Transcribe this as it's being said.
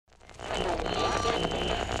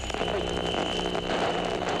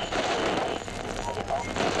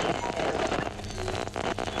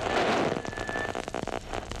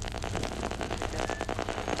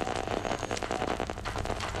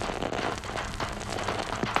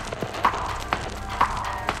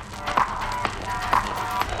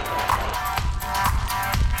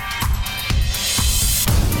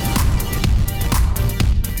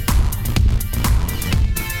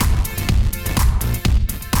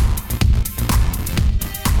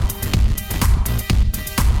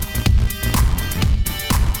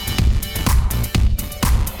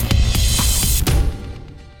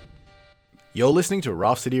You're listening to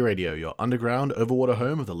Raft City Radio, your underground, overwater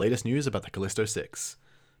home of the latest news about the Callisto 6.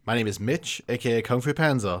 My name is Mitch, aka Kung Fu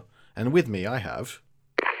Panzer, and with me I have...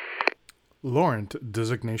 Laurent,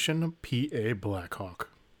 designation P.A. Blackhawk.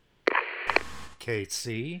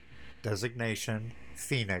 KC, designation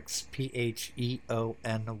Phoenix, Pheonyx.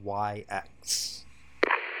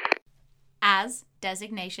 As,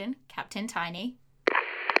 designation Captain Tiny.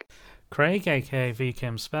 Craig, aka V.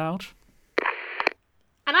 Kim Spout.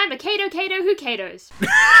 And I'm a Kato who Katos.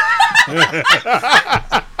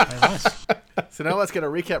 Nice. So now let's get a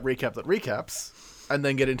recap that recaps, and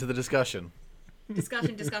then get into the discussion.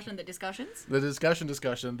 Discussion that discussions. The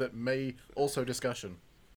discussion that may also discussion.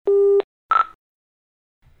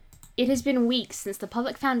 It has been weeks since the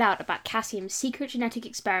public found out about Cassium's secret genetic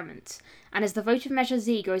experiments, and as the vote of Measure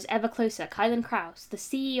Z grows ever closer, Kylan Kraus, the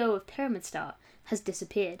CEO of Pyramid Star, has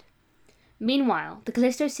disappeared. Meanwhile, the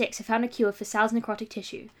Callisto 6 have found a cure for Sal's necrotic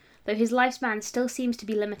tissue, though his lifespan still seems to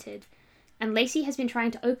be limited, and Lacey has been trying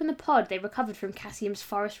to open the pod they recovered from Cassium's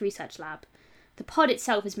forest research lab. The pod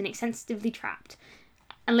itself has been extensively trapped,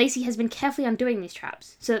 and Lacey has been carefully undoing these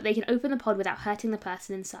traps so that they can open the pod without hurting the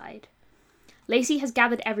person inside. Lacey has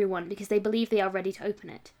gathered everyone because they believe they are ready to open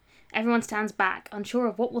it. Everyone stands back, unsure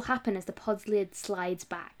of what will happen as the pod's lid slides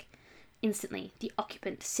back. Instantly, the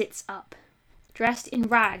occupant sits up. Dressed in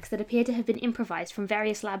rags that appear to have been improvised from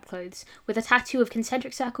various lab clothes, with a tattoo of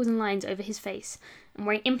concentric circles and lines over his face, and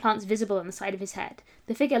wearing implants visible on the side of his head,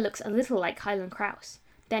 the figure looks a little like Kylan Kraus.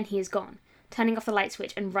 Then he is gone, turning off the light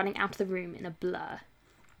switch and running out of the room in a blur.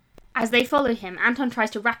 As they follow him, Anton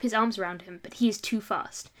tries to wrap his arms around him, but he is too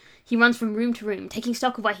fast. He runs from room to room, taking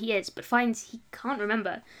stock of where he is, but finds he can't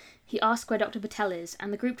remember. He asks where Dr. Patel is,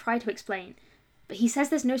 and the group try to explain, but he says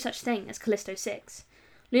there's no such thing as Callisto 6.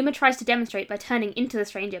 Luma tries to demonstrate by turning into the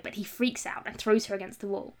stranger, but he freaks out and throws her against the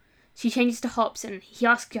wall. She changes to Hops, and he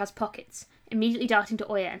asks if she has pockets, immediately darting to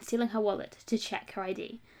Oya and stealing her wallet to check her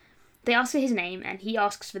ID. They ask for his name, and he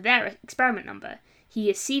asks for their experiment number. He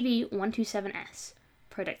is CV127S.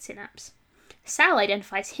 Product Synapse. Sal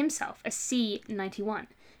identifies himself as C91,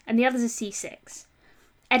 and the others as C6.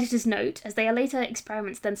 Editor's note, as they are later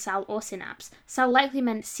experiments than Sal or Synapse, Sal likely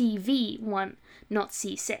meant CV1, not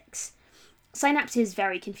C6. Synapse is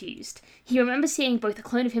very confused. He remembers seeing both a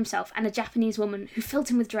clone of himself and a Japanese woman who filled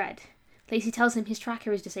him with dread. Lacey tells him his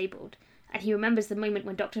tracker is disabled, and he remembers the moment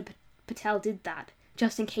when Dr. Patel did that,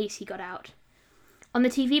 just in case he got out. On the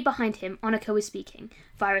TV behind him, Onako is speaking,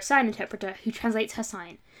 via a sign interpreter who translates her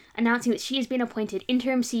sign, announcing that she has been appointed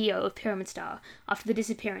interim CEO of Pyramid Star after the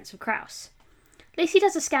disappearance of Kraus. Lacey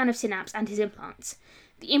does a scan of Synapse and his implants.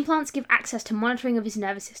 The implants give access to monitoring of his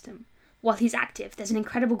nervous system. While he's active, there's an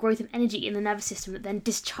incredible growth of energy in the nervous system that then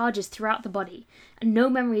discharges throughout the body, and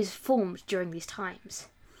no memory is formed during these times.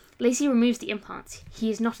 Lacey removes the implants.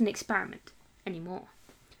 He is not an experiment anymore.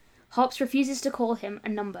 Hops refuses to call him a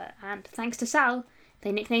number, and thanks to Sal,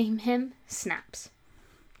 they nickname him Snaps.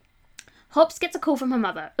 Hops gets a call from her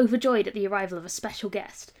mother, overjoyed at the arrival of a special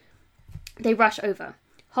guest. They rush over.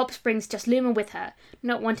 Hops brings just Luma with her,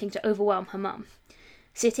 not wanting to overwhelm her mum.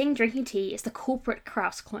 Sitting, drinking tea, is the corporate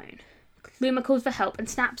Kraus clone. Luma calls for help, and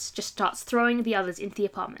Snaps just starts throwing the others into the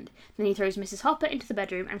apartment. Then he throws Mrs. Hopper into the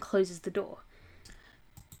bedroom and closes the door.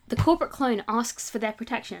 The corporate clone asks for their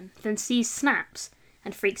protection, then sees Snaps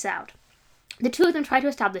and freaks out. The two of them try to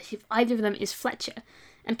establish if either of them is Fletcher,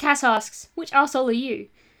 and Cass asks, "Which arsehole are you?"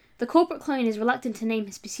 The corporate clone is reluctant to name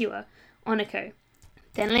his pursuer, Onako.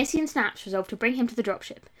 Then Lacey and Snaps resolve to bring him to the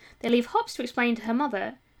dropship. They leave Hops to explain to her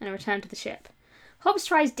mother, and return to the ship. Hobbs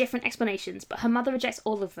tries different explanations, but her mother rejects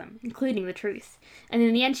all of them, including the truth, and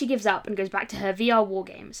in the end she gives up and goes back to her VR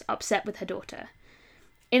wargames, upset with her daughter.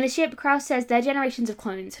 In the ship, Kraus says their generations of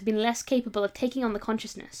clones have been less capable of taking on the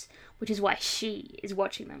consciousness, which is why she is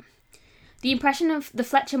watching them. The impression of the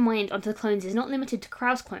Fletcher mind onto the clones is not limited to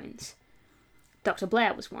Kraus clones. Dr.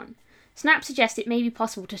 Blair was one. Snap suggests it may be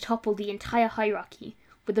possible to topple the entire hierarchy,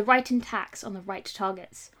 with the right attacks on the right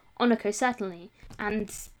targets. Onako certainly,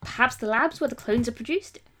 and perhaps the labs where the clones are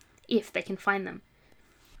produced, if they can find them.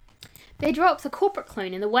 They drop the corporate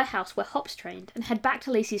clone in the warehouse where Hops trained and head back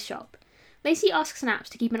to Lacey's shop. Lacey asks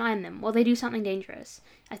Snaps to keep an eye on them while they do something dangerous,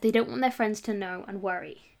 as they don't want their friends to know and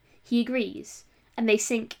worry. He agrees, and they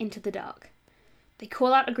sink into the dark. They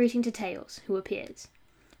call out a greeting to Tails, who appears.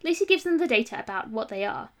 Lacey gives them the data about what they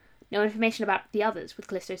are, no information about the others with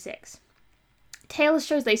Callisto 6. Tails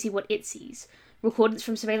shows Lacey what it sees, recorded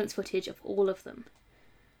from surveillance footage of all of them.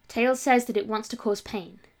 Tails says that it wants to cause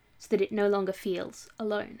pain, so that it no longer feels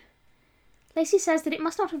alone. Lacey says that it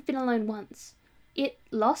must not have been alone once. It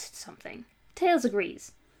lost something. Tails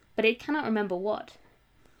agrees, but it cannot remember what.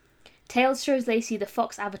 Tails shows Lacey the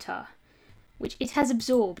Fox avatar. which it has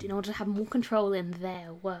absorbed in order to have more control in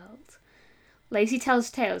their world. Lacey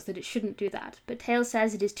tells Tails that it shouldn't do that, but Tails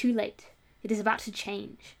says it is too late. It is about to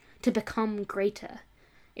change, to become greater.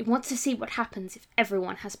 It wants to see what happens if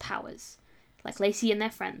everyone has powers, like Lacey and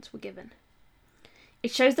their friends were given.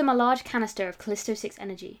 It shows them a large canister of Callisto 6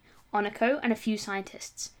 energy, Onako and a few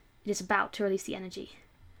scientists. It is about to release the energy.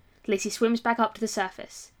 Lacey swims back up to the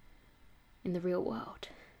surface. In the real world.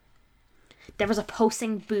 There is a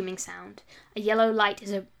pulsing, booming sound. A yellow light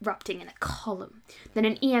is erupting in a column. Then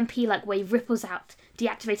an EMP-like wave ripples out,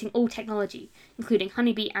 deactivating all technology, including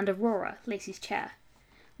Honeybee and Aurora, Lacey's chair.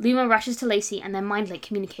 Luma rushes to Lacey and their mind link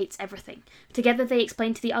communicates everything. Together they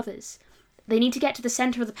explain to the others. They need to get to the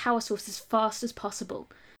center of the power source as fast as possible.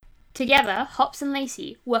 Together, Hops and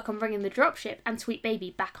Lacey work on bringing the dropship and Sweet Baby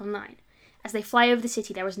back online. As they fly over the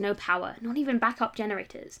city, there is no power, not even backup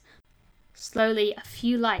generators. Slowly, a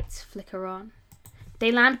few lights flicker on.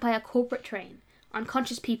 They land by a corporate train,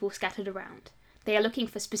 unconscious people scattered around. They are looking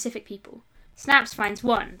for specific people. Snaps finds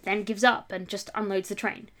one, then gives up and just unloads the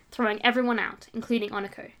train, throwing everyone out, including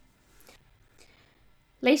Onako.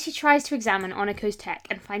 Lacey tries to examine Onako's tech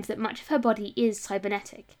and finds that much of her body is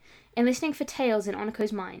cybernetic. In listening for Tails in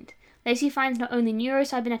Onako's mind, Lacey finds not only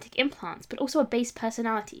neurocybernetic implants, but also a base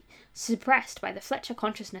personality, suppressed by the Fletcher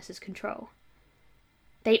consciousness's control.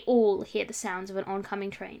 They all hear the sounds of an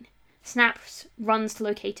oncoming train. Snaps runs to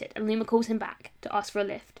locate it, and Luma calls him back to ask for a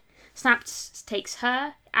lift. Snaps takes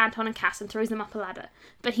her, Anton and Cass and throws them up a ladder,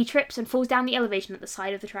 but he trips and falls down the elevation at the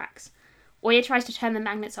side of the tracks. Oya tries to turn the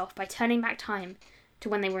magnets off by turning back time to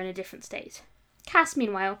when they were in a different state. Cass,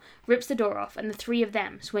 meanwhile, rips the door off, and the three of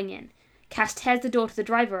them swing in. Cass tears the door to the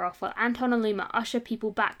driver off, while Anton and Luma usher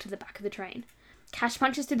people back to the back of the train. Cass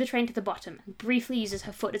punches through the train to the bottom and briefly uses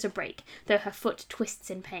her foot as a brake, though her foot twists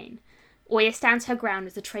in pain. Oya stands her ground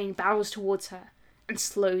as the train barrels towards her and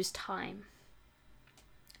slows time.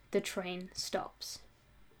 The train stops.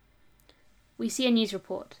 We see a news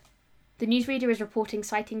report. The newsreader is reporting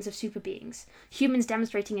sightings of super beings, humans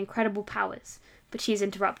demonstrating incredible powers, but she is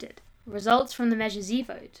interrupted. Results from the Measure Z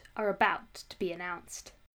vote are about to be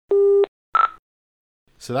announced.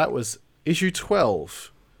 So that was issue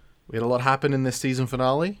 12. We had a lot happen in this season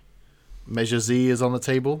finale. Measure Z is on the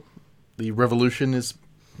table. The revolution is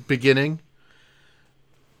beginning.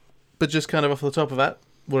 But just kind of off the top of that,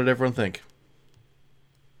 what did everyone think?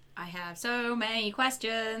 I have so many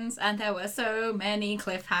questions, and there were so many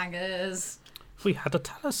cliffhangers. We had a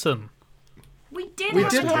Taliesin. We did We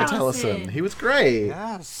have did a have a Taliesin. Taliesin. He was great.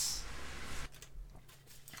 Yes.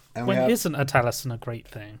 And When isn't a Taliesin a great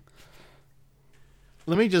thing?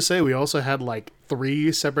 Let me just say, we also had like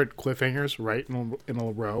 3 separate cliffhangers right in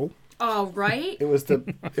a row. Oh, right? It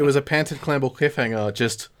was a Panted Clamble cliffhanger,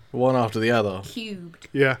 just one after the other. Cubed.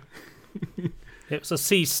 Yeah. It was a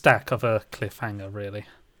C stack of a cliffhanger, really.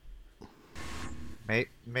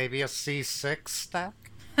 Maybe a C6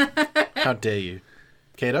 stack? How dare you.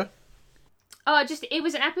 Kato? It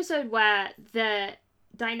was an episode where the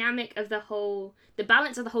dynamic of the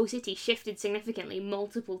balance of the whole city shifted significantly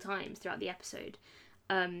multiple times throughout the episode.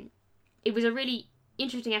 It was a really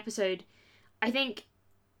interesting episode. I think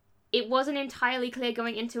it wasn't entirely clear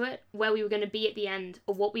going into it where we were going to be at the end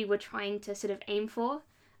or what we were trying to sort of aim for.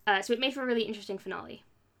 So it made for a really interesting finale.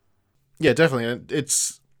 Yeah, definitely.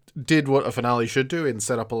 It's did what a finale should do and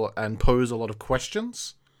set up and pose a lot of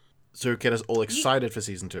questions to get us all excited for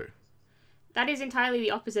season 2. That is entirely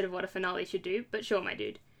the opposite of what a finale should do, but sure, my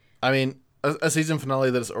dude. I mean, a season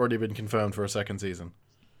finale that has already been confirmed for a second season.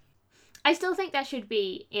 I still think there should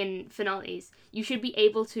be, in finales, you should be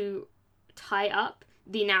able to tie up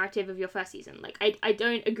the narrative of your first season. Like, I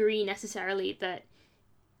don't agree necessarily that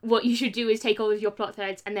what you should do is take all of your plot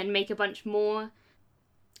threads and then make a bunch more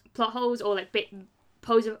plot holes or like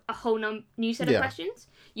pose a whole new set of questions.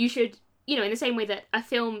 You should, in the same way that a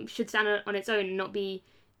film should stand on its own and not be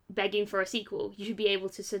begging for a sequel, you should be able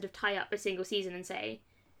to sort of tie up a single season and say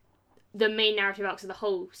the main narrative arcs of the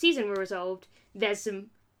whole season were resolved. There's some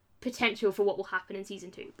potential for what will happen in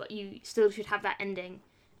season 2, but you still should have that ending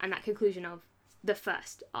and that conclusion of the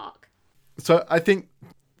first arc. So I think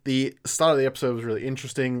the start of the episode was really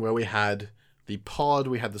interesting, where we had the pod,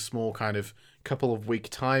 we had the small kind of couple of week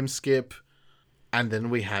time skip, and then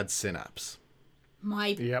we had Synapse.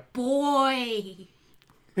 My boy!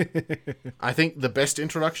 I think the best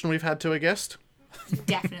introduction we've had to a guest.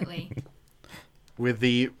 Definitely. With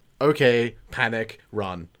the, okay, panic,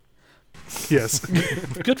 run. Yes.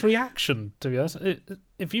 Good reaction, to be honest.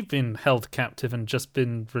 If you've been held captive and just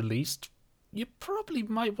been released, you probably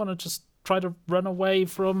might want to just try to run away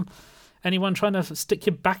from anyone trying to stick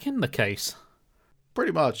you back in the case.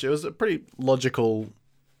 Pretty much. It was a pretty logical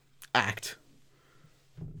act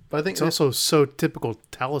But I think It's also so typical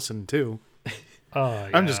Taliesin, too. Oh,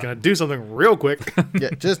 I'm just going to do something real quick.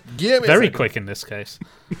 just give me a very second. quick in this case.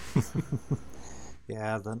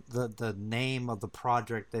 Yeah, the name of the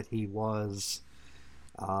project that he was,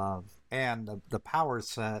 and the power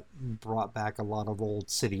set brought back a lot of old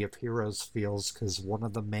City of Heroes feels, because one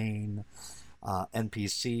of the main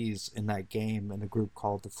NPCs in that game in a group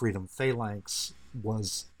called the Freedom Phalanx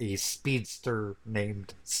was a speedster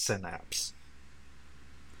named Synapse.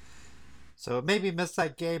 So maybe miss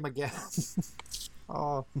that game again.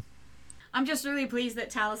 Oh. I'm just really pleased that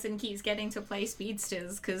Taliesin keeps getting to play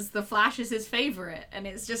speedsters, because the Flash is his favorite, and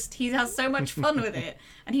it's just, he has so much fun with it.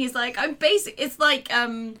 And he's like, it's like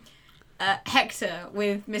Hector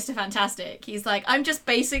with Mr. Fantastic. He's like, I'm just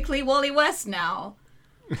basically Wally West now.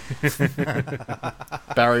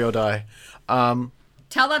 Barry or die.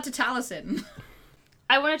 Tell that to Taliesin.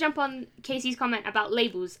 I want to jump on Casey's comment about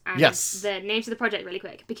labels and Yes. the names of the project really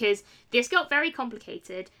quick, because this got very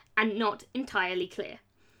complicated and not entirely clear.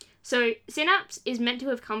 So Synapse is meant to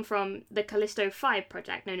have come from the Callisto 5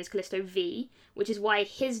 project, known as Callisto V, which is why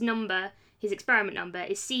his experiment number,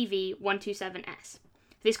 is CV127S.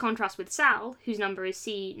 This contrasts with Sal, whose number is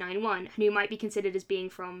C91, and who might be considered as being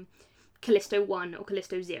from Callisto 1 or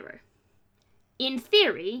Callisto 0. In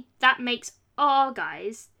theory, that makes our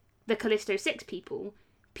guys, the Callisto 6 people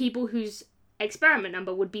whose experiment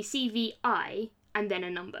number would be CVI and then a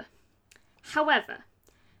number. However,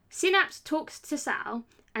 Synapse talks to Sal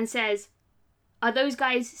and says, are those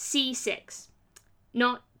guys C6?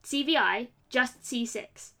 Not CVI, just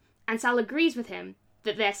C6. And Sal agrees with him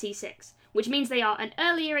that they're C6, which means they are an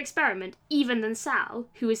earlier experiment even than Sal,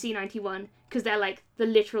 who is C91, because they're like the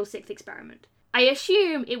literal 6th experiment. I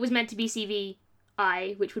assume it was meant to be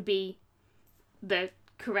CVI, which would be the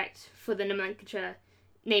correct for the nomenclature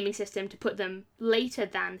naming system to put them later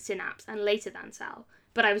than Synapse and later than Sal.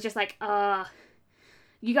 But I was just like,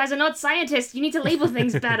 you guys are not scientists. You need to label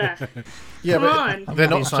things better. Yeah, Come but on. they're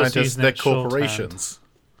not He's just scientists, using they're it shorthand. corporations.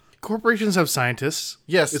 Corporations have scientists.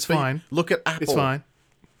 Yes, It's but fine. Look at Apple. It's fine.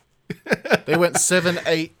 They went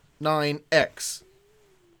 789X.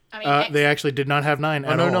 I mean, They actually did not have 9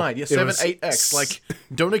 at Oh, no, all. 9. Yeah, It was 78X. Like,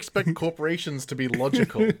 don't expect corporations to be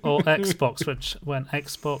logical. Or Xbox, which went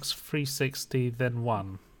Xbox 360, then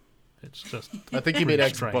 1. It's just... I think he made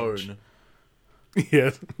X Strange. Bone.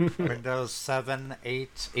 Yes. Windows 7,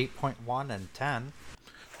 8, 8.1, and 10.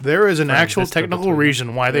 There is an Frank actual Vista technical between them.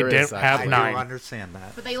 reason why they There didn't is, have I actually. do 9. understand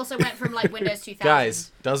that. but they also went from like Windows 2000.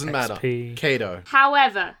 Guys, doesn't matter. XP. Kato.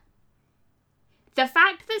 However, the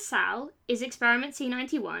fact that Sal is experiment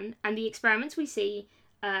C91 and the experiments we see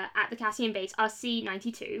at the Cassian base are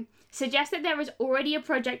C92 suggests that there is already a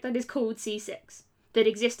project that is called C6 that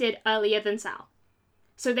existed earlier than Sal.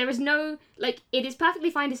 So there is no, like, it is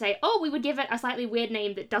perfectly fine to say, oh, we would give it a slightly weird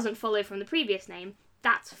name that doesn't follow from the previous name.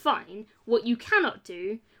 That's fine. What you cannot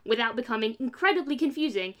do, without becoming incredibly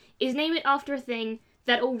confusing, is name it after a thing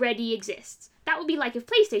that already exists. That would be like if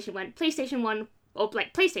PlayStation went PlayStation 1, or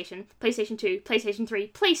like PlayStation, PlayStation 2, PlayStation 3,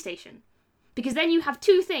 PlayStation. Because then you have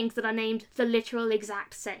two things that are named the literal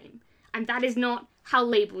exact same. And that is not how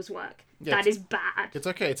labels work. Yeah, That is bad. It's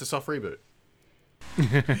okay, it's a soft reboot.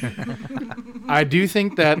 I do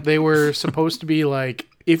think that they were supposed to be like,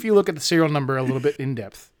 if you look at the serial number a little bit in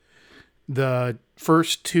depth, the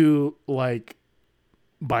first two like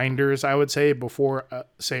binders, I would say, before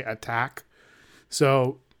say attack.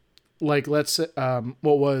 So, like, let's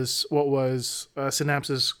what was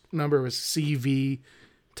Synapse's number was CV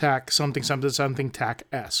TAC something something something TAC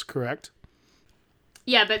S, correct?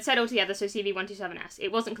 Yeah, but said all together, so CV127S.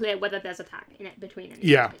 It wasn't clear whether there's a tag in it between any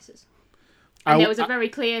Yeah. of the spaces. And I- there was a very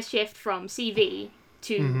clear shift from CV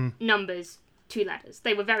to numbers to letters.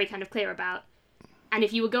 They were very kind of clear about. And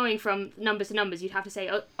if you were going from numbers to numbers, you'd have to say,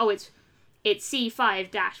 oh, it's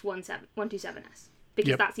C5-127S. Because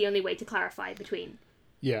Yep. that's the only way to clarify between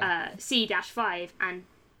Yeah. C-5 and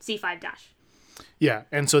C5-. Yeah,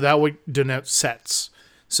 and so that would denote sets.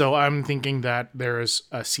 So I'm thinking that there is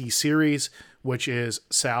a C series, which is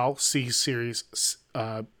Sal, C series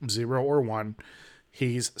 0 or 1.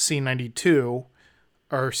 He's C92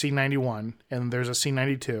 or C91, and there's a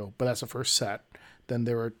C92, but that's the first set. Then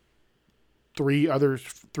there are three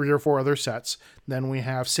or four other sets. Then we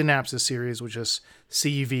have Synapses series, which is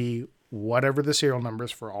CV, whatever the serial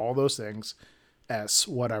numbers for all those things, S,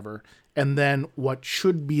 whatever. And then what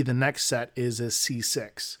should be the next set is a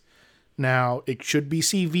C6. Now, it should be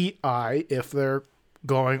CVI if they're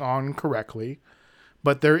going on correctly,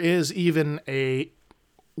 but there is even a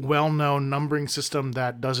well-known numbering system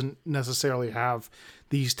that doesn't necessarily have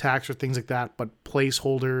these tags or things like that, but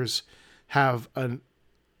placeholders have a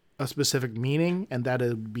a specific meaning, and that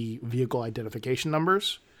would be vehicle identification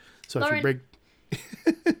numbers. So Lauren, if you break...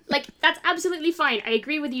 Like, that's absolutely fine. I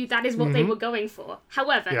agree with you. That is what they were going for.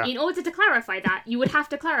 However, in order to clarify that, you would have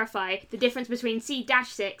to clarify the difference between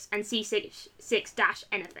C-6 and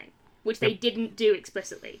C6-anything, which they didn't do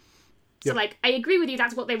explicitly. So, like, I agree with you.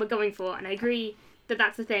 That's what they were going for, and I agree that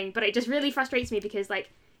that's the thing. But it just really frustrates me because,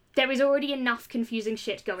 like, there is already enough confusing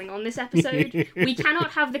shit going on this episode. We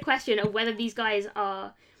cannot have the question of whether these guys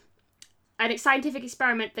are a scientific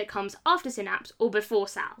experiment that comes after Synapse or before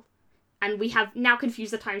Sal. And we have now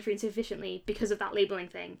confused the time stream sufficiently because of that labeling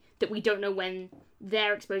thing that we don't know when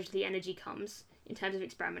their exposure to the energy comes in terms of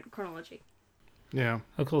experiment chronology. Yeah.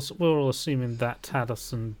 Of course, we're all assuming that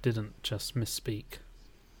Taliesin didn't just misspeak.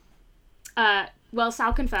 Well,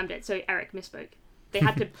 Sal confirmed it, so Eric misspoke. They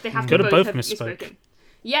have to Could have both both have misspoken. misspoken.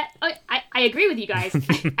 Yeah, I agree with you guys.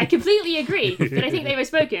 I completely agree that I think they were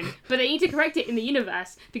spoken, but they need to correct it in the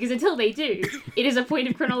universe, because until they do, it is a point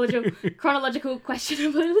of chronological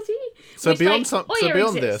questionability. So which, beyond like,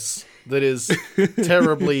 beyond exists. this, that is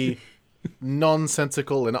terribly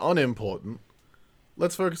nonsensical and unimportant,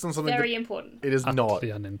 let's focus on something Very that important. it is not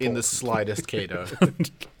Utterly in the unimportant. slightest, Kato.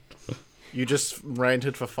 You just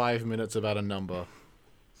ranted for 5 minutes about a number.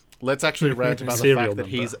 Let's actually rant about the Serial fact that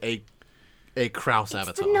number. he's a Krauss The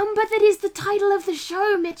avatar. number that is the title of the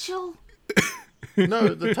show, Mitchell.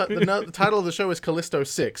 No, the title of the show is Callisto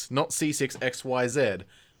 6, not C6XYZ.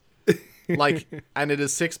 And it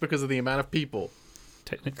is 6 because of the amount of people.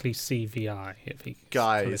 Technically CVI. If he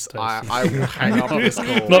Guys, Callisto I will hang up this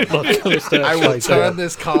call. not Callisto. I will turn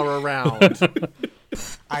this car around.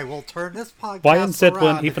 I will turn this podcast Y and Z around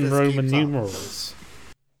weren't if even this Roman keeps up. numerals.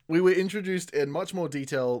 We were introduced in much more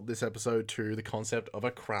detail this episode to the concept of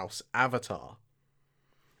a Krauss avatar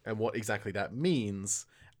and what exactly that means.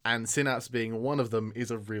 And Synapse being one of them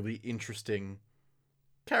is a really interesting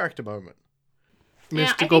character moment. Yeah, I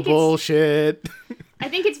Mystical think it's- bullshit. I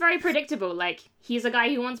think it's very predictable. Like, he's a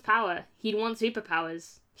guy who wants power. He'd want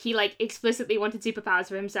superpowers. He, like, explicitly wanted superpowers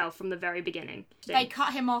for himself from the very beginning. They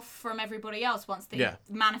cut him off from everybody else once Yeah.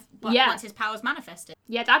 once his powers manifested.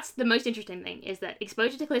 Yeah, that's the most interesting thing, is that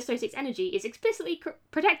exposure to Callisto 6 energy is explicitly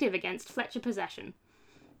protective against Fletcher possession.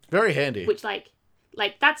 Very handy. Which, like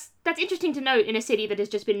that's interesting to note in a city that has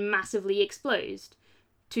just been massively exposed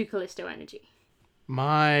to Callisto energy.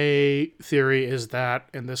 My theory is that,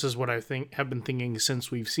 and this is what I have been thinking since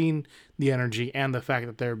we've seen the energy and the fact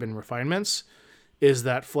that there have been refinements, is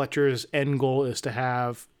that Fletcher's end goal is to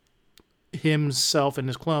have himself and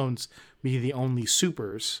his clones be the only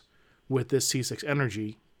supers with this C6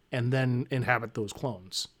 energy and then inhabit those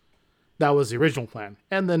clones. That was the original plan.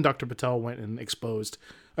 And then Dr. Patel went and exposed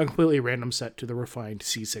a completely random set to the refined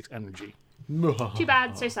C6 energy. Too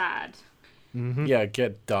bad, so sad. Mm-hmm. Yeah,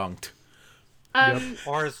 get dunked.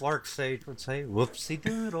 Or as Lark Sage would say, whoopsie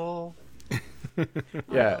doodle. I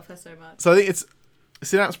Yeah. love her so much. So I think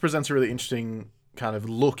Synapse presents a really interesting kind of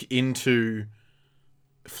look into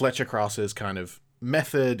Fletcher Krauss's kind of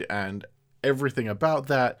method and everything about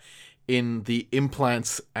that in the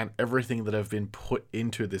implants and everything that have been put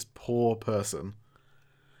into this poor person,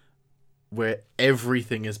 where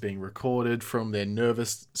everything is being recorded from their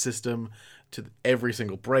nervous system to every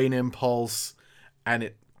single brain impulse, and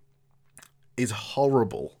it is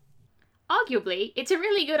horrible. Arguably, it's a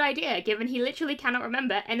really good idea, given he literally cannot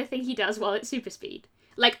remember anything he does while at super speed.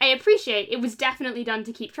 Like, I appreciate it was definitely done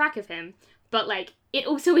to keep track of him, but, like, it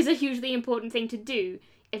also is a hugely important thing to do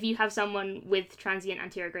if you have someone with transient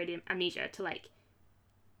anterior gradient amnesia to, like,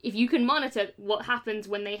 if you can monitor what happens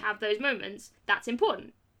when they have those moments, that's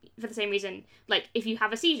important. For the same reason, like, if you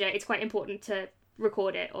have a seizure, it's quite important to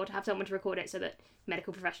record it, or to have someone to record it so that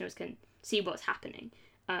medical professionals can see what's happening.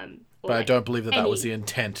 But I don't believe that was the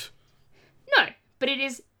intent. No, but it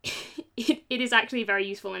is it is actually very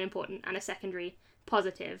useful and important, and a secondary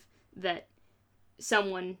positive that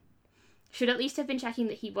someone should at least have been checking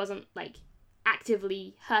that he wasn't, like,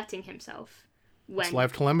 actively hurting himself when... It's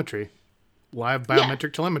live telemetry. Live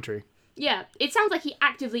biometric telemetry. Yeah, it sounds like he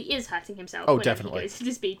actively is hurting himself. Oh, whenever definitely. He goes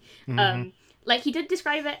to speed. Mm-hmm. Like, he did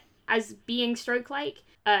describe it as being stroke-like.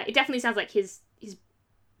 It definitely sounds like his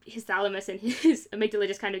thalamus and his amygdala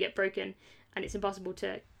just kind of get broken, and it's impossible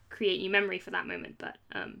to create new memory for that moment. But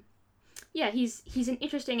yeah, he's an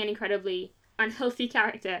interesting and incredibly unhealthy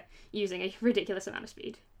character using a ridiculous amount of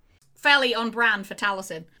speed. Fairly on brand for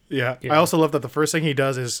Taliesin. Yeah. I also love that the first thing he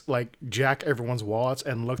does is, like, jack everyone's wallets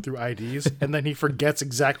and look through IDs, and then he forgets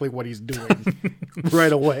exactly what he's doing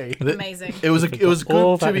right away. Amazing. It was All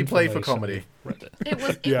good to that be played for information. comedy. Read it. It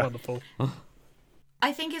was. Yeah. Wonderful.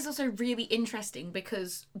 I think it's also really interesting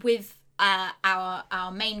because with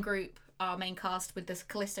our main group our main cast with this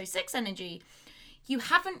Callisto 6 energy, you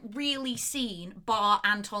haven't really seen, bar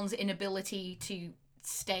Anton's inability to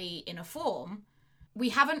stay in a form, we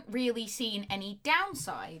haven't really seen any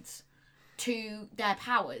downsides to their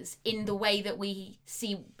powers in the way that we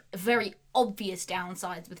see very obvious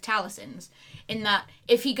downsides with Talison's, in that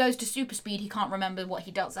if he goes to super speed, he can't remember what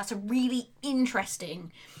he does. That's a really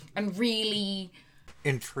interesting and really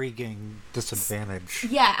intriguing disadvantage.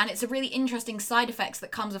 Yeah, and it's a really interesting side effects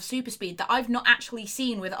that comes of super speed that I've not actually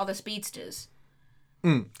seen with other speedsters.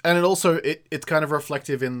 And it also, it's kind of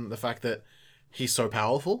reflective in the fact that he's so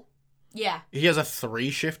powerful. Yeah. He has a 3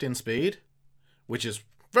 shift in speed, which is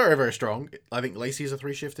very, very strong. I think Lacey's a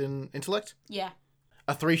 3 shift in intellect. Yeah.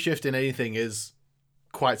 A 3 shift in anything is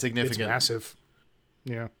quite significant. It's massive.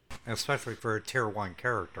 Yeah. Especially for a tier 1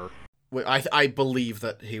 character. I believe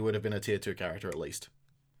that he would have been a tier 2 character at least.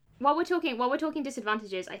 While we're talking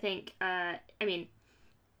disadvantages, I think,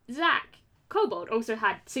 Zach Kobold also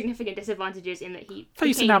had significant disadvantages in that he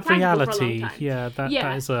facing became up intangible for a long reality. time. Yeah,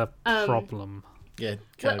 that is a problem. Yeah.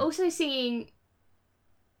 We're also seeing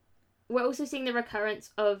the recurrence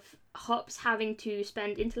of Hops having to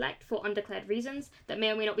spend intellect for undeclared reasons that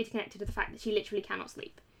may or may not be connected to the fact that she literally cannot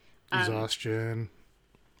sleep. Exhaustion,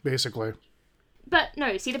 basically. But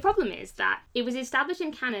no, see, the problem is that it was established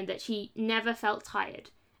in canon that she never felt tired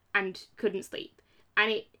and couldn't sleep.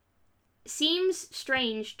 And it seems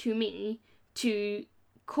strange to me to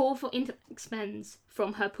call for intellect spends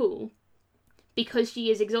from her pool because she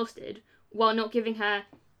is exhausted while not giving her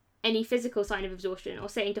any physical sign of exhaustion or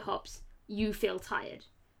saying to Hops, you feel tired.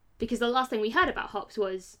 Because the last thing we heard about Hops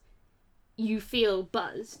was, you feel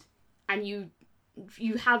buzzed and you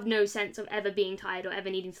have no sense of ever being tired or ever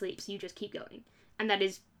needing sleep, so you just keep going. And that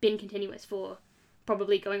has been continuous for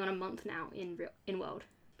probably going on a month now in World.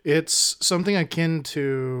 It's something akin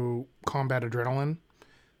to combat adrenaline.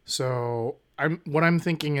 So what I'm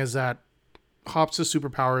thinking is that Hops'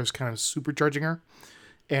 superpower is kind of supercharging her,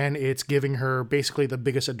 and it's giving her basically the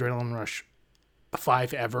biggest adrenaline rush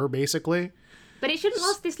 5 ever, basically. But it shouldn't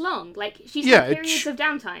last this long. Like, she's had periods of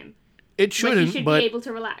downtime. It shouldn't, like, you should be able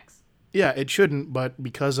to relax. Yeah, it shouldn't, but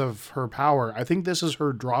because of her power, I think this is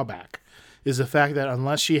her drawback, is the fact that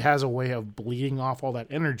unless she has a way of bleeding off all that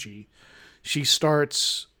energy, she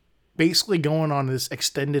starts basically going on this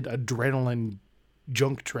extended adrenaline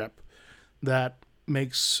junk trip that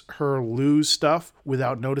makes her lose stuff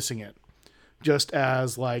without noticing it. Just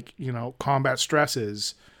as, like, combat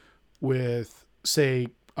stresses with, say,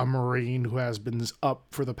 a Marine who has been up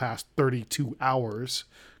for the past 32 hours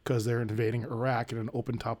because they're invading Iraq in an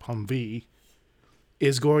open-top Humvee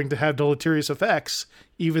is going to have deleterious effects,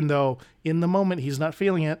 even though in the moment he's not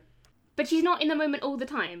feeling it. But she's not in the moment all the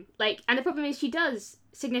time. Like, and the problem is she does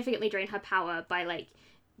significantly drain her power by, like,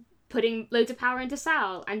 putting loads of power into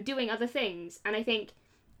Sal and doing other things. And I think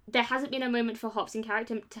there hasn't been a moment for Hops in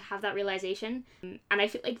character to have that realization. And I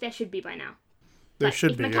feel like there should be by now. There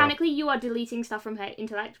should be, mechanically you are deleting stuff from her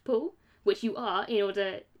intellect pool, which you are in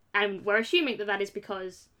order, and we're assuming that is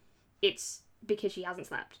because it's because she hasn't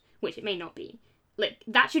slept, which it may not be. Like,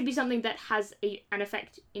 that should be something that has an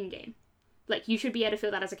effect in game. Like, you should be able to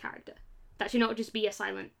feel that as a character. That should not just be a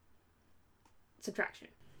silent subtraction.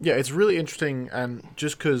 Yeah, it's really interesting, and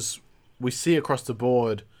just because we see across the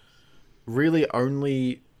board really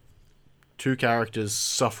only 2 characters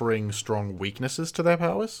suffering strong weaknesses to their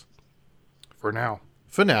powers. For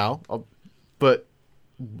now, but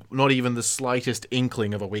not even the slightest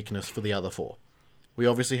inkling of a weakness for the other 4. We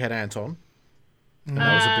obviously had Anton, and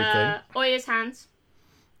that was a big thing. Oya's hands.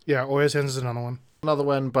 Yeah, Oya's hands is another one. Another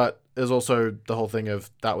one, but there's also the whole thing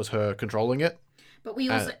of that was her controlling it.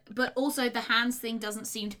 But also the hands thing doesn't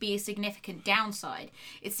seem to be a significant downside.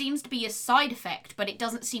 It seems to be a side effect, but it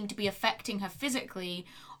doesn't seem to be affecting her physically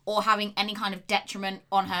or having any kind of detriment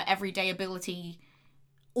on her everyday ability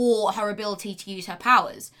or her ability to use her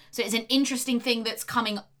powers. So it's an interesting thing that's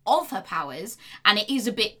coming of her powers, and it is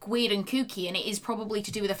a bit weird and kooky, and it is probably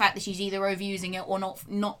to do with the fact that she's either overusing it or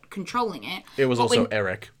not controlling it. It was also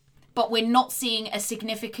Eric. But we're not seeing a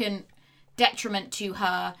significant detriment to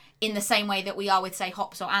her in the same way that we are with, say,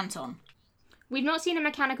 Hops or Anton. We've not seen a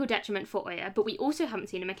mechanical detriment for Oya, but we also haven't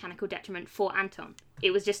seen a mechanical detriment for Anton.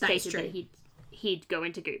 It was just stated that he'd go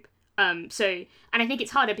into goop. And I think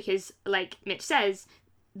it's harder because, like Mitch says,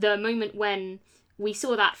 the moment when we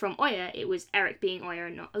saw that from Oya, it was Eric being Oya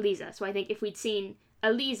and not Eliza. So I think if we'd seen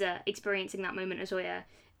Eliza experiencing that moment as Oya,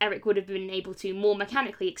 Eric would have been able to more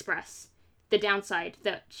mechanically express the downside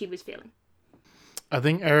that she was feeling. I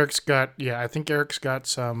think Eric's got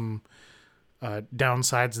some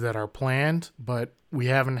downsides that are planned, but we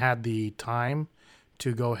haven't had the time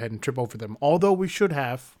to go ahead and trip over them. Although we should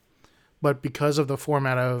have, But because of the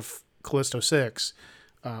format of Callisto 6,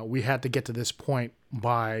 we had to get to this point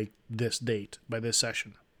by this date, by this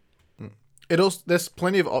session. There's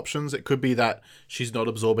plenty of options. It could be that she's not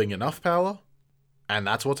absorbing enough power, and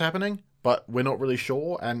that's what's happening, but we're not really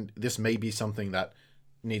sure, and this may be something that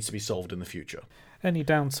needs to be solved in the future. Any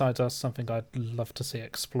downsides are something I'd love to see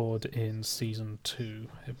explored in Season 2.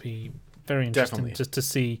 It'd be very interesting Definitely. just to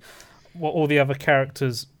see what all the other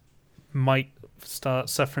characters might start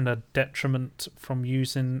suffering a detriment from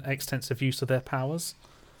using extensive use of their powers.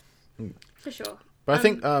 For sure. But I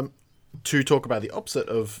think to talk about the opposite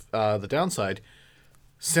of the downside,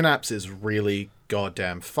 Synapse is really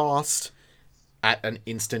goddamn fast at an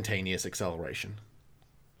instantaneous acceleration.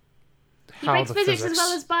 He breaks physics as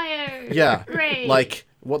well as bio. Yeah, Great. like,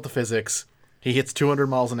 what the physics? He hits 200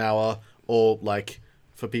 miles an hour, or, like,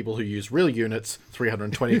 for people who use real units,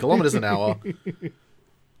 320 kilometers an hour.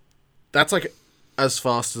 That's, like, as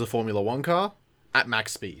fast as a Formula 1 car at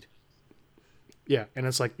max speed. Yeah, and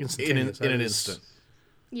it's like instantaneous. In an instant.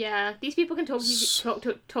 Yeah, these people can talk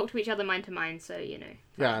to each other mind to mind, so, you know.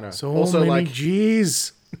 Yeah, I know. So also, many like,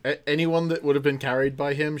 G's. anyone that would have been carried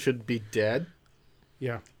by him should be dead.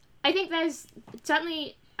 Yeah. I think there's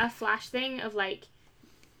certainly a Flash thing of, like,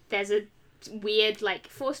 there's a weird, like,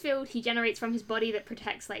 force field he generates from his body that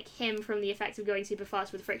protects, like, him from the effects of going super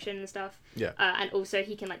fast with friction and stuff. Yeah. And also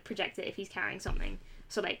he can, like, project it if he's carrying something.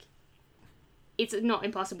 So, like, it's not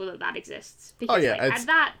impossible that exists. Because, yeah, like, at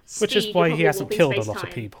that speed, Which is why you're he hasn't probably killed a walking lot of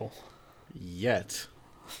space-time. people. Yet.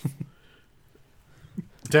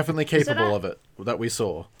 Definitely capable of it, that we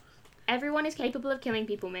saw. Everyone is capable of killing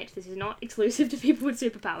people, Mitch. This is not exclusive to people with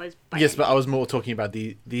superpowers. Yes, but I was more talking about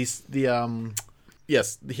yes,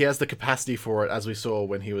 he has the capacity for it, as we saw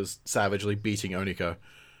when he was savagely beating Oniko.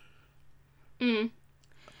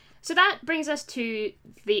 So that brings us to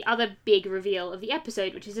the other big reveal of the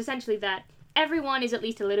episode, which is essentially that everyone is at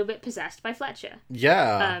least a little bit possessed by Fletcher.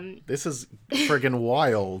 Yeah, this is friggin'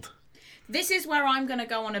 wild. This is where I'm going to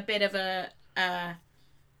go on a bit of a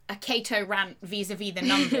Cato rant vis-a-vis the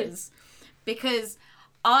numbers. Because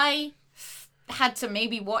I had to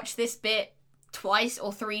maybe watch this bit twice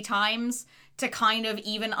or three times to kind of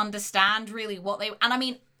even understand really what they... And I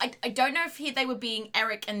mean, I don't know if they were being...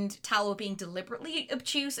 Eric and Tal were being deliberately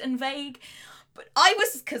obtuse and vague, but I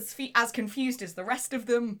was as confused as the rest of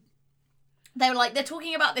them. They were like, they're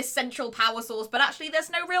talking about this central power source, but actually there's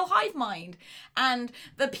no real hive mind. And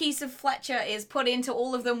the piece of Fletcher is put into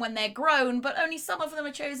all of them when they're grown, but only some of them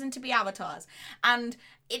are chosen to be avatars. And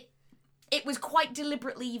it was quite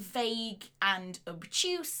deliberately vague and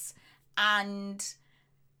obtuse, and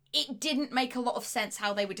it didn't make a lot of sense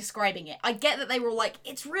how they were describing it. I get that they were like,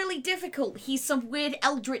 it's really difficult. He's some weird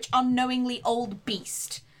eldritch, unknowingly old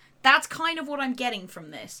beast. That's kind of what I'm getting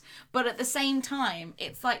from this. But at the same time,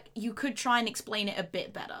 it's like you could try and explain it a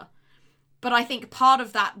bit better. But I think part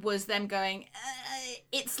of that was them going,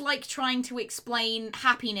 it's like trying to explain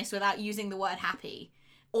happiness without using the word happy.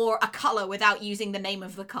 Or a colour without using the name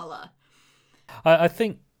of the colour. I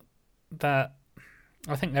think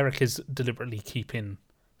Eric is deliberately keeping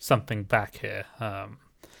something back here.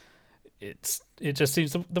 It just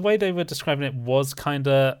seems the way they were describing it was kind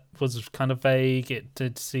of vague. It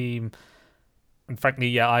did seem, and frankly,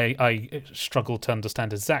 yeah, I struggled to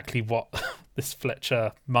understand exactly what this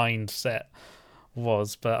Fletcher mindset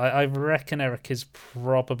was. But I reckon Eric is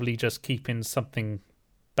probably just keeping something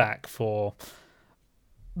back for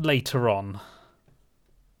later on.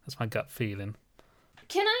 That's my gut feeling.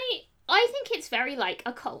 I think it's very like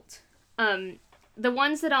a cult. The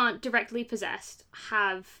ones that aren't directly possessed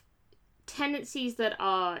have tendencies that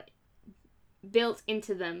are built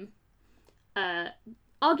into them,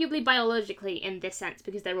 arguably biologically in this sense,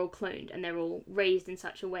 because they're all cloned and they're all raised in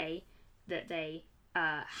such a way that they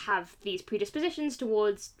have these predispositions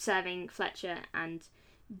towards serving Fletcher and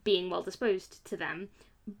being well disposed to them.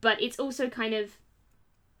 But it's also kind of,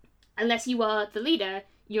 unless you are the leader,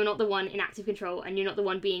 you're not the one in active control and you're not the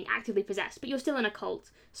one being actively possessed, but you're still in a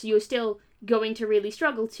cult, so you're still going to really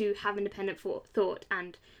struggle to have independent thought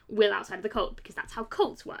and will outside of the cult, because that's how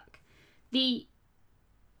cults work. The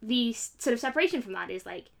sort of separation from that is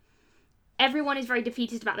like everyone is very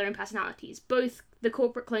defeatist about their own personalities. Both the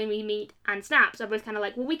corporate clone we meet and Snaps are both kind of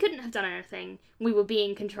like, well, we couldn't have done anything, we were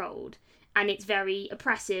being controlled, and it's very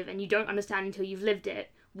oppressive and you don't understand until you've lived it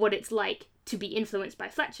what it's like to be influenced by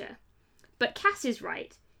Fletcher. But Cass is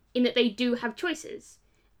right in that they do have choices.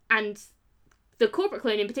 And the corporate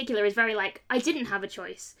clone in particular is very like, I didn't have a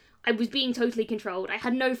choice. I was being totally controlled. I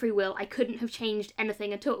had no free will. I couldn't have changed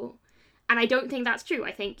anything at all. And I don't think that's true.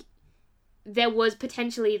 I think there was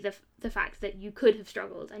potentially the fact that you could have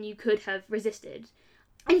struggled and you could have resisted.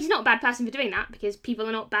 And he's not a bad person for doing that, because people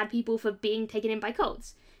are not bad people for being taken in by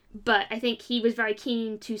cults. But I think he was very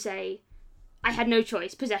keen to say, I had no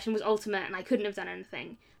choice, possession was ultimate, and I couldn't have done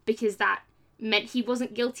anything, because that meant he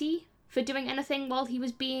wasn't guilty for doing anything while he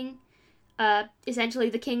was being essentially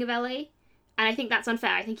the king of LA. And I think that's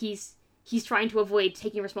unfair. I think he's trying to avoid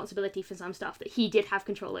taking responsibility for some stuff that he did have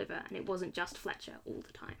control over, and it wasn't just Fletcher all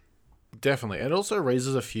the time. Definitely. It also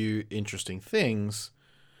raises a few interesting things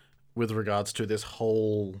with regards to this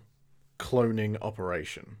whole cloning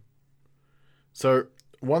operation. So,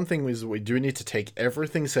 one thing is we do need to take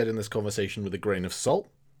everything said in this conversation with a grain of salt,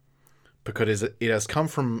 because it has come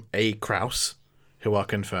from a Krause, who are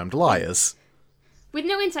confirmed liars. With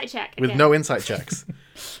no insight check. With again. no insight checks.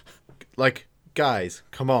 Like, guys,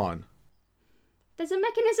 come on. There's a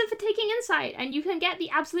mechanism for taking insight, and you can get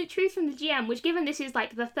the absolute truth from the GM, which, given this is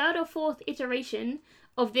like the third or fourth iteration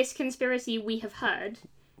of this conspiracy we have heard.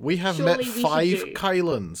 We have surely met we should 5 do.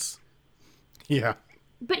 Kylans. Yeah.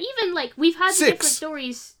 But even, like, we've heard the 6. different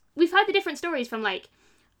stories. We've heard the different stories from, like,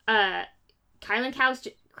 Kylan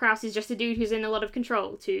Krause is just a dude who's in a lot of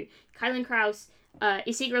control, to Kylan Krause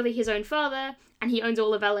is secretly his own father, and he owns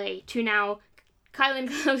all of LA, to now Kylan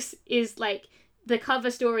Krause is, like, the cover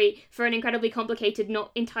story for an incredibly complicated, not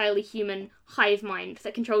entirely human hive mind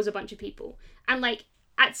that controls a bunch of people. And, like,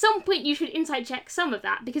 at some point you should insight check some of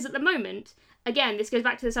that, because at the moment, again, this goes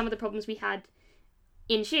back to some of the problems we had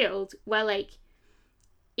in S.H.I.E.L.D., where, like,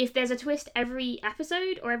 if there's a twist every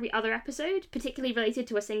episode or every other episode, particularly related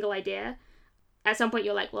to a single idea, at some point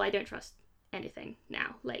you're like, well, I don't trust anything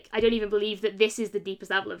now. Like, I don't even believe that this is the deepest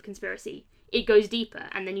level of conspiracy. It goes deeper,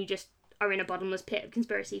 and then you just are in a bottomless pit of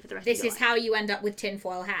conspiracy for the rest of This your is life. how you end up with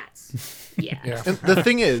tinfoil hats. Yeah. And the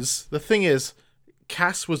thing is,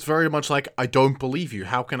 Cass was very much like, I don't believe you.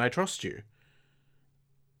 How can I trust you?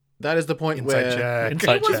 That is the point Inside where... check.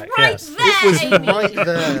 Insight It was check, right yes. there, It was Amy. right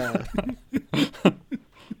there.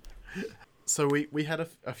 So we had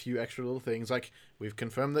a few extra little things, like we've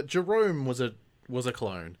confirmed that Jerome was a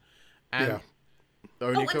clone, and Yeah.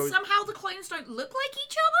 Oh, Oniko, and somehow the clones don't look like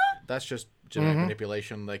each other? that's just genetic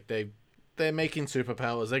manipulation. Like they're making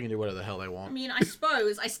superpowers. They can do whatever the hell they I want. mean, I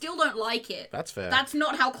suppose. I still don't like it. That's fair. That's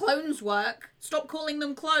not how clones work. Stop calling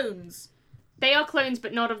them clones. They are clones,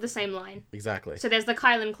 but not of the same line. Exactly. So there's the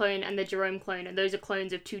Kylan clone and the Jerome clone, and those are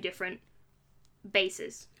clones of 2 different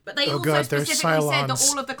bases. But they Oh also God, they're specifically said that Cylons.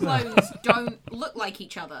 all of the clones don't look like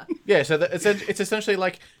each other. Yeah. So it's essentially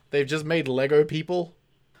like they've just made Lego people.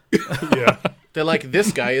 Yeah. They're like,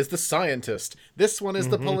 this guy is the scientist. This one is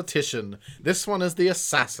the politician. This one is the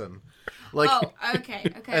assassin. Like, Oh, okay.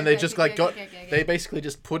 and they okay, just okay, like okay, got. okay, okay. They basically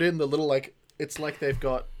just put in the little like. It's like they've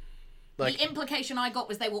got. Like, The implication I got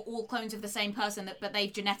was they were all clones of the same person, but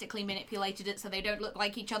they've genetically manipulated it so they don't look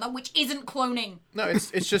like each other, which isn't cloning. no,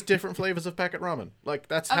 it's just different flavors of packet ramen. Like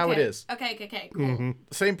that's how it Okay, is. Okay, cool.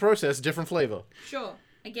 Same process, different flavor. Sure,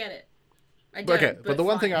 I get it. I don't, Okay, but the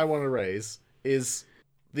one thing fine. I want to raise is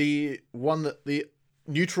the one that the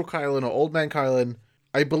neutral Kylan or old man Kylan,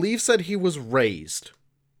 I believe, said he was raised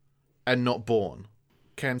and not born.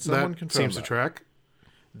 Can someone That confirm seems that? to track.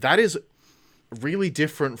 That is really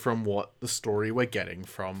different from what the story we're getting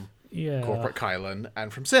from Yeah. corporate Kylan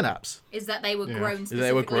and from Synapse. Is that they were grown specifically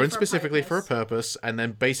They were grown for specifically for a purpose. purpose and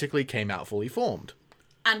then basically came out fully formed.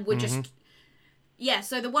 And we're just... Yeah,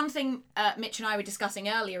 so the one thing Mitch and I were discussing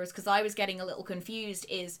earlier is, because I was getting a little confused,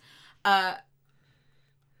 is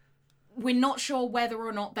we're not sure whether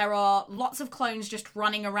or not there are lots of clones just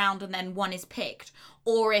running around and then one is picked,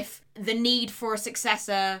 or if the need for a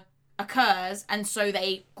successor occurs and so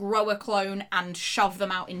they grow a clone and shove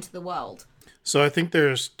them out into the world. So I think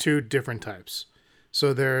there's 2 different types.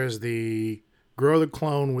 So there's the grow the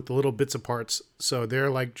clone with the little bits of parts. So they're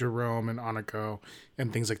like Jerome and Oniko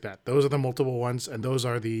and things like that. Those are the multiple ones, and those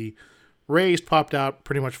are the raised, popped out,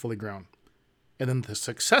 pretty much fully grown. And then the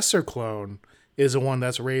successor clone is the one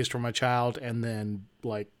that's raised from a child and then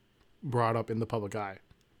like brought up in the public eye.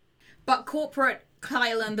 But corporate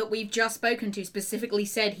Kylan that we've just spoken to specifically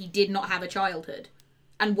said he did not have a childhood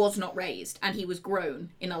and was not raised, and he was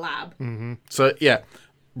grown in a lab. So yeah,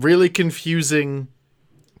 really confusing,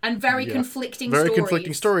 And very conflicting very stories.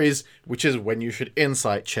 conflicting stories, which is when you should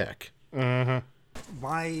insight check.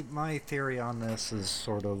 My theory on this is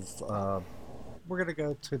sort of we're gonna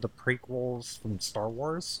go to the prequels from Star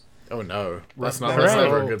Wars. Oh no, that's Remember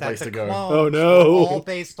never a good that place the to go. clones Oh, no. were all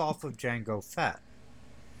based off of Jango Fett.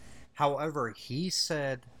 However, he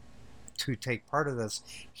said to take part of this,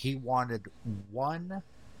 he wanted one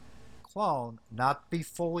clone, not be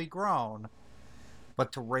fully grown,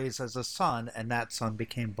 but to raise as a son, and that son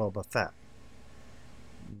became Boba Fett.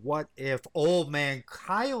 What if Old Man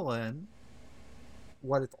Kylan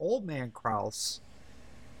what if Old Man Kraus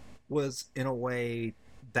was, in a way,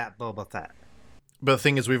 that Boba Fett? But the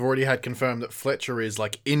thing is, we've already had confirmed that Fletcher is,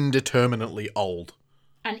 like, indeterminately old.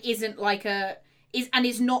 And isn't like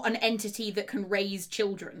is not an entity that can raise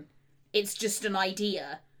children. It's just an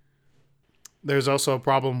idea. There's also a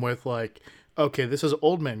problem with, like, okay, this is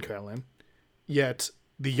Old Man Kylan, yet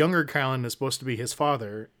the younger Kylan is supposed to be his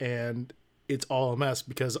father, and it's all a mess,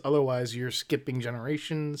 because otherwise you're skipping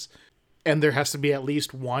generations, and there has to be at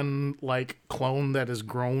least one, like, clone that has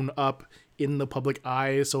grown up in the public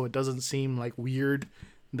eye, so it doesn't seem, like, weird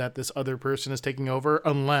that this other person is taking over,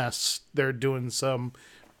 unless they're doing some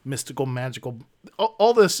mystical, magical...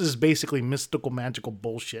 All this is basically mystical, magical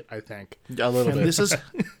bullshit, I think. A little bit. This is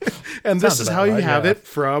how you have it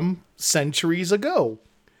from centuries ago.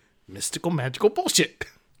 Mystical, magical bullshit.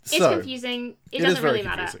 It's confusing. It doesn't really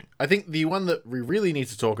matter. I think the one that we really need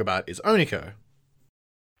to talk about is Oniko.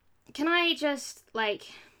 Can I just, like...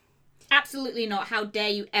 Absolutely not. How dare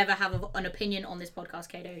you ever have an opinion on this podcast,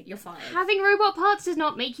 Kato? You're fired. Having robot parts does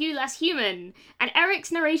not make you less human. And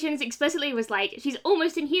Eric's narrations explicitly was like, she's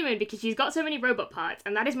almost inhuman because she's got so many robot parts.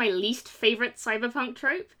 And that is my least favourite cyberpunk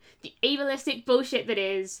trope. The ableistic bullshit that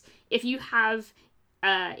is, if you have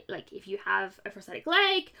a prosthetic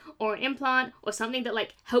leg or an implant or something that,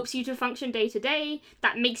 like, helps you to function day to day,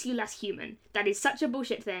 that makes you less human. That is such a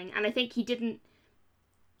bullshit thing. And I think he didn't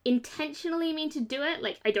intentionally mean to do it.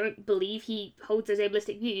 Like, I don't believe he holds those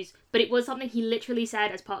ableistic views, but it was something he literally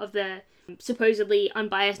said as part of the supposedly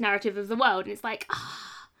unbiased narrative of the world, and it's like,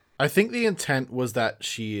 I think the intent was that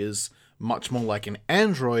she is much more like an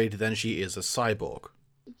android than she is a cyborg.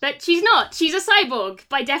 But she's not. She's a cyborg,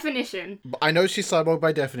 by definition. I know she's cyborg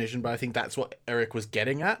by definition, but I think that's what Eric was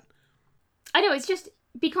getting at. I know, it's just,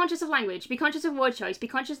 be conscious of language, be conscious of word choice, be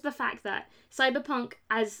conscious of the fact that cyberpunk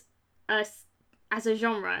as a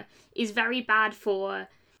genre is very bad for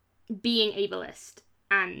being ableist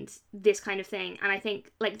and this kind of thing. And I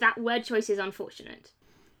think, like, that word choice is unfortunate.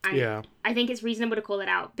 And yeah. I think it's reasonable to call it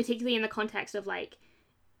out, particularly in the context of, like,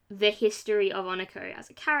 the history of Oniko as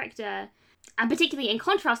a character, and particularly in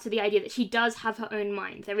contrast to the idea that she does have her own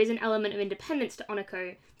mind. There is an element of independence to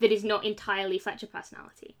Oniko that is not entirely Fletcher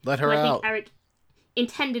personality. Let her out. I think Eric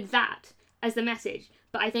intended that as the message,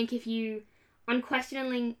 but I think if you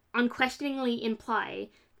unquestioningly imply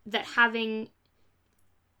that having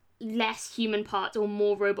less human parts or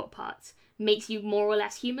more robot parts makes you more or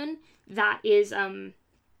less human, that is,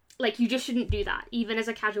 like, you just shouldn't do that, even as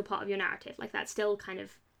a casual part of your narrative. Like, that's still kind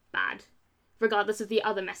of bad, regardless of the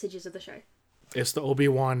other messages of the show. It's the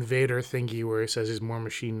Obi-Wan Vader thingy where he says he's more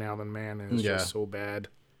machine now than man, and it's just so bad.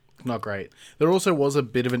 Not great. There also was a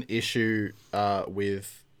bit of an issue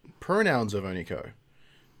with pronouns of Oniko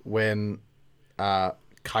when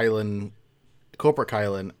Corporate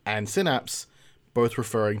Kylan and Synapse both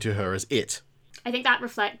referring to her as it. I think that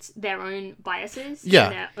reflects their own biases and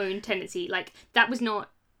their own tendency. Like, that was not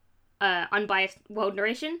unbiased world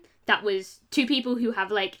narration. That was two people who have,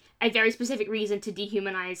 like, a very specific reason to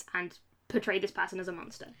dehumanize and portray this person as a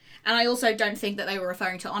monster. And I also don't think that they were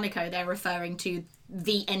referring to Oniko. They're referring to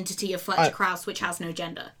the entity of Fletcher Kraus, which has no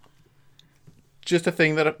gender. Just a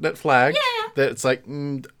thing that flagged. Yeah. That it's like,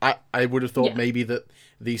 I would have thought maybe that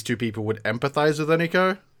these two people would empathize with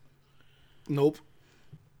Oniko. Nope.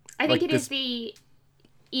 I think it is the...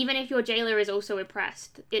 Even if your jailer is also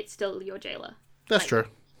oppressed, it's still your jailer. That's true.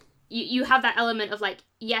 You have that element of, like,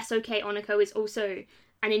 yes, okay, Oniko is also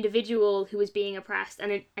an individual who is being oppressed,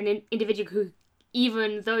 and an individual who,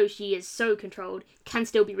 even though she is so controlled, can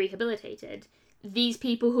still be rehabilitated. These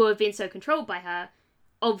people who have been so controlled by her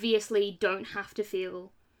obviously don't have to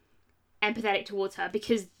feel empathetic towards her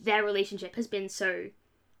because their relationship has been so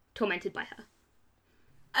tormented by her.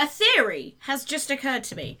 A theory has just occurred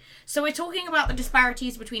to me. So we're talking about the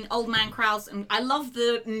disparities between Old Man Kraus and... I love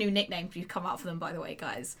the new nicknames you've come up for them, by the way,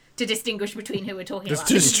 guys, to distinguish between who we're talking about.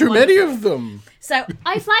 There's just too many of them. So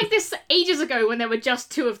I flagged this ages ago when there were just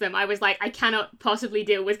two of them. I was like, I cannot possibly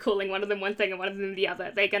deal with calling one of them one thing and one of them the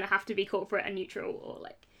other. They're going to have to be corporate and neutral, or,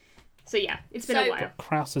 like... So yeah, it's been a while.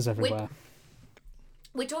 Kraus is everywhere.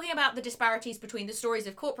 We're talking about the disparities between the stories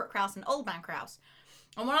of Corporate Kraus and Old Man Kraus.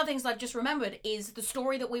 And one of the things I've just remembered is the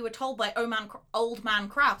story that we were told by Old Man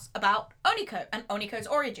Kraus about Oniko and Oniko's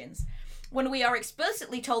origins. When we are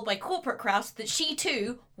explicitly told by Corporate Kraus that she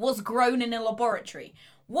too was grown in a laboratory.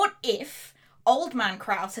 What if Old Man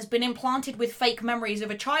Kraus has been implanted with fake memories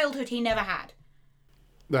of a childhood he never had?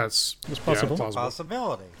 That's possible.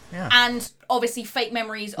 Possibility. Yeah. And obviously fake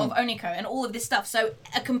memories of Oniko and all of this stuff. So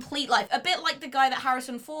a complete life. A bit like the guy that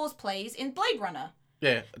Harrison Ford plays in Blade Runner.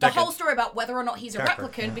 Yeah. The whole story about whether or not he's a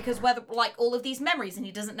replicant because whether, like, all of these memories and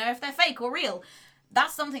he doesn't know if they're fake or real.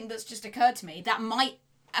 that's something that's just occurred to me that might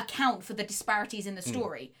account for the disparities in the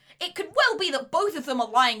story. It could well be that both of them are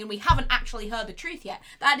lying and we haven't actually heard the truth yet.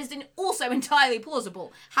 That is also entirely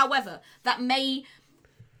plausible. However, that may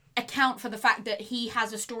account for the fact that he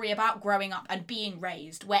has a story about growing up and being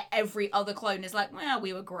raised, where every other clone is like, well,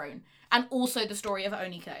 we were grown. And also the story of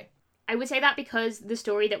Oniko. I would say that because the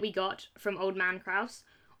story that we got from Old Man Kraus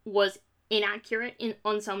was inaccurate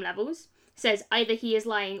on some levels, says either he is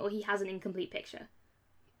lying or he has an incomplete picture.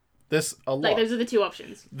 There's a lot. Like, those are the two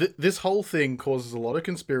options. This whole thing causes a lot of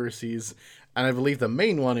conspiracies, and I believe the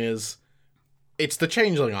main one is it's the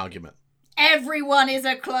changeling argument. Everyone is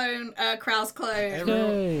a clone, Kraus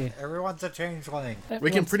clone. Everyone's a changeling.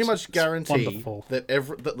 We can pretty much guarantee wonderful. that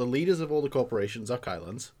the leaders of all the corporations are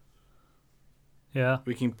Kylans. Yeah.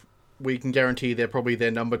 We can guarantee they're probably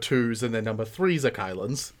their number 2s and their number 3s are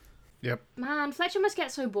Kylans. Yep. Man, Fletcher must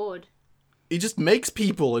get so bored. He just makes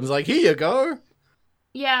people and is like, here you go.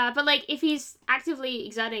 Yeah, but like, if he's actively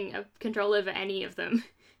exerting a control over any of them,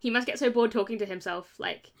 he must get so bored talking to himself.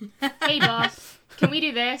 Like, hey boss, can we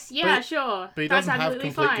do this? Yeah, sure. But he That's doesn't have absolutely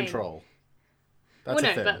complete fine. control. That's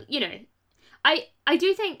Well, a no, thing. but, you know, I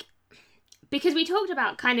do think, because we talked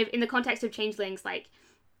about kind of in the context of changelings, like,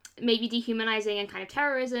 maybe dehumanizing and kind of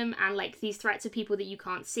terrorism and like these threats of people that you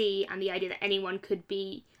can't see and the idea that anyone could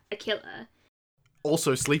be a killer.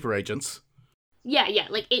 Also sleeper agents. Yeah,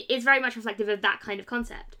 like it's very much reflective of that kind of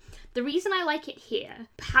concept. The reason I like it here,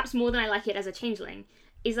 perhaps more than I like it as a changeling,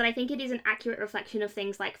 is that I think it is an accurate reflection of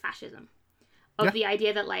things like fascism. Of the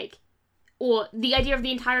idea that like, or the idea of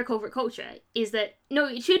the entire corporate culture is that, no,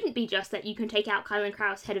 it shouldn't be just that you can take out Kylan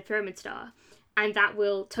Kraus, head of Pyramid Star, and that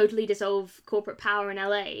will totally dissolve corporate power in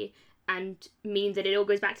LA and mean that it all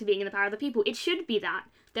goes back to being in the power of the people. It should be that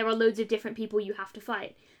there are loads of different people you have to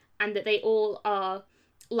fight, and that they all are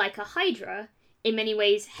like a hydra, in many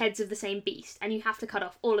ways heads of the same beast, and you have to cut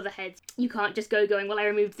off all of the heads. You can't just going, well, I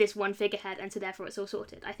removed this one figurehead and so therefore it's all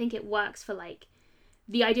sorted. I think it works for like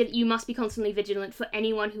the idea that you must be constantly vigilant for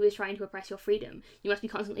anyone who is trying to oppress your freedom. You must be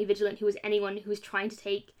constantly vigilant who is anyone who is trying to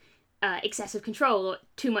take excessive control or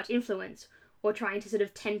too much influence, or trying to sort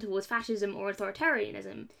of tend towards fascism or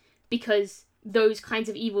authoritarianism, because those kinds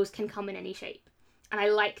of evils can come in any shape. And I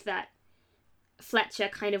like that Fletcher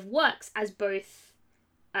kind of works as both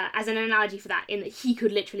as an analogy for that, in that he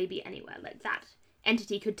could literally be anywhere. Like, that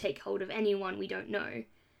entity could take hold of anyone we don't know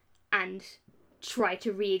and try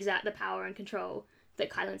to re-exert the power and control that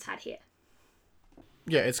Kylan's had here.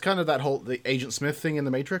 Yeah, it's kind of that whole the Agent Smith thing in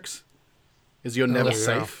the Matrix. Is you're never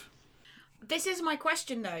safe. This is my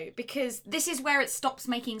question, though, because this is where it stops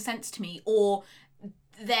making sense to me, or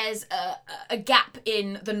there's a gap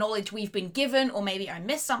in the knowledge we've been given, or maybe I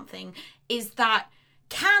missed something, is that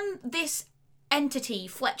can this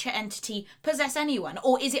Fletcher entity, possess anyone?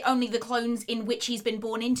 Or is it only the clones in which he's been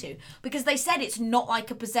born into? Because they said it's not like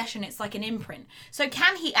a possession, it's like an imprint. So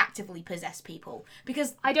can he actively possess people?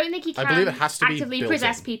 Because I don't think he can I believe it has to be actively built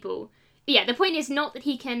possess in. people. Yeah, the point is not that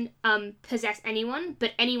he can possess anyone,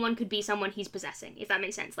 but anyone could be someone he's possessing, if that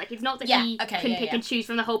makes sense. Like, it's not that he can pick and choose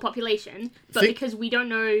from the whole population, but because we don't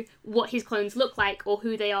know what his clones look like, or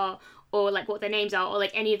who they are, or like what their names are, or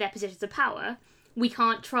like any of their positions of power, we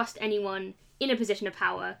can't trust anyone in a position of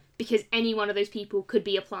power, because any one of those people could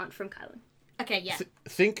be a plant from Kylan. Okay, yeah.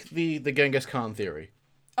 Think the Genghis Khan theory.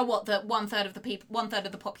 Oh, what, that one third of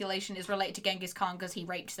the population is related to Genghis Khan because he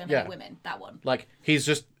raped so many women? That one. Like, he's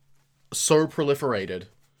just so proliferated,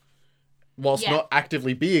 whilst not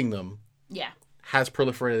actively being them, has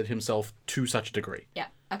proliferated himself to such a degree. Yeah,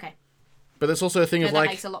 okay. But there's also a thing of that like...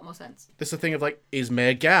 makes a lot more sense. There's a thing of like, is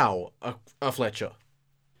Mayor Gao a Fletcher?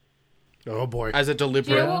 Oh boy. As a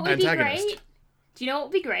deliberate Do you know what would antagonist. be great? Do you know what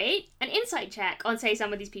would be great? An insight check on, say,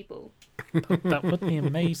 some of these people. That would be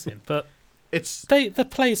amazing, but It's the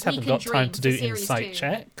players haven't can got time dream to do for Series insight 2.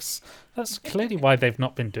 checks. That's clearly why they've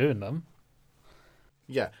not been doing them.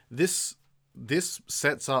 yeah. This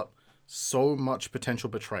sets up so much potential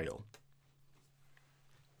betrayal.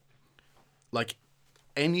 Like,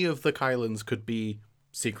 any of the Kylans could be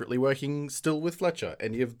secretly working still with Fletcher.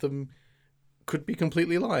 Any of them could be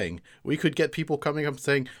completely lying. We could get people coming up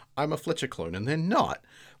saying, I'm a Fletcher clone, and they're not.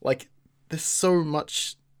 Like, there's so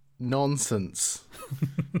much nonsense.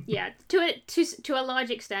 Yeah, to a large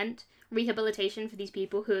extent, rehabilitation for these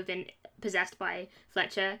people who have been possessed by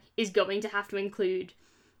Fletcher is going to have to include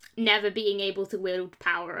never being able to wield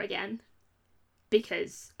power again,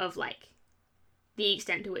 because of like the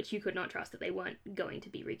extent to which you could not trust that they weren't going to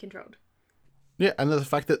be recontrolled. Yeah, and the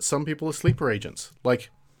fact that some people are sleeper agents. Like,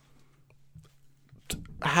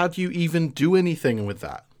 how do you even do anything with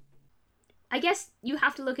that? I guess you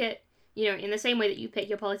have to look at in the same way that you pick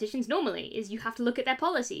your politicians normally, is you have to look at their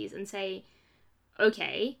policies and say,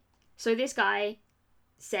 okay, so this guy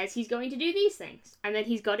says he's going to do these things, and then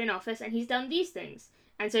he's got in office and he's done these things.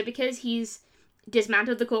 And so because he's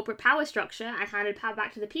dismantled the corporate power structure and handed power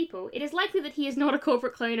back to the people, it is likely that he is not a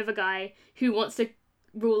corporate clone of a guy who wants to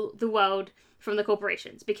rule the world from the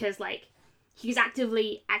corporations, because, like, he's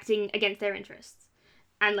actively acting against their interests.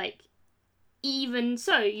 And, like, even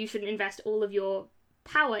so, you shouldn't invest all of your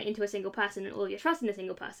power into a single person and all of your trust in a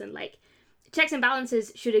single person. Like, checks and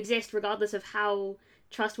balances should exist regardless of how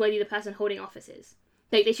trustworthy the person holding office is.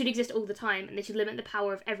 Like, they should exist all the time, and they should limit the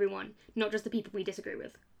power of everyone, not just the people we disagree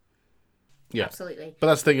with. Yeah. Absolutely. But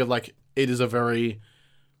that's the thing of, like, it is a very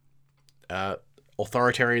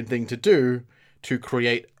authoritarian thing to do, to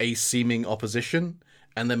create a seeming opposition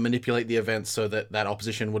and then manipulate the events so that that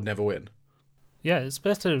opposition would never win. Yeah, it's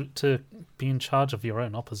better to be in charge of your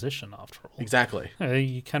own opposition, after all. Exactly.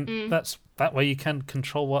 You can. That way you can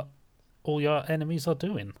control what all your enemies are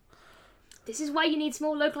doing. This is why you need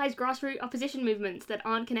small, localized grassroots opposition movements that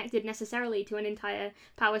aren't connected necessarily to an entire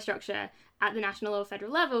power structure at the national or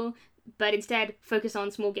federal level, but instead focus on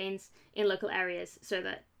small gains in local areas so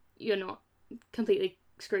that you're not completely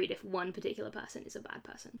screwed if one particular person is a bad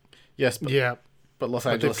person. Yes, but, but Los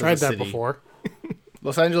Angeles they've tried as a that city, before.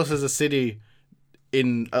 Los Angeles as a city,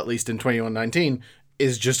 at least in 2119,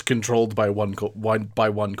 is just controlled by one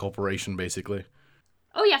corporation, basically.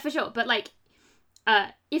 Oh yeah, for sure. But like,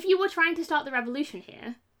 if you were trying to start the revolution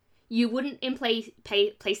here, you wouldn't place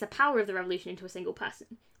the power of the revolution into a single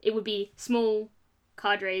person. It would be small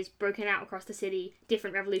cadres broken out across the city,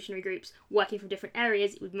 different revolutionary groups working from different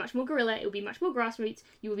areas. It would be much more guerrilla. It would be much more grassroots.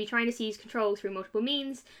 You would be trying to seize control through multiple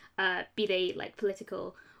means, be they like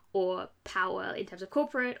political or power in terms of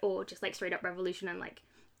corporate, or just like straight up revolution and like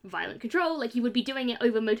violent control. Like, you would be doing it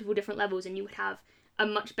over multiple different levels, and you would have a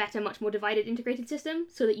much better, much more divided, integrated system,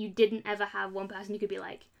 so that you didn't ever have one person who could be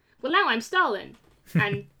like, well, now I'm Stalin,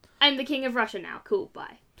 and I'm the king of Russia now. Cool,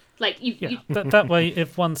 bye. Like, that way,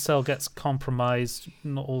 if one cell gets compromised,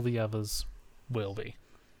 not all the others will be.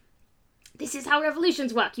 This is how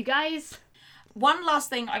revolutions work, you guys. One last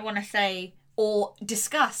thing I want to say or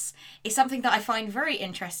discuss is something that I find very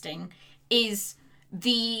interesting, is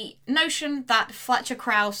the notion that Fletcher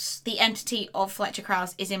Krauss, the entity of Fletcher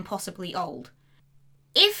Krauss, is impossibly old.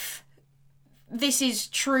 If this is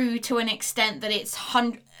true to an extent that it's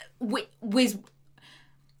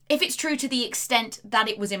if it's true to the extent that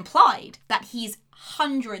it was implied, that he's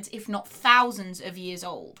hundreds, if not thousands of years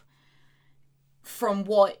old, from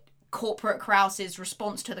what corporate Krauss's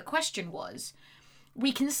response to the question was,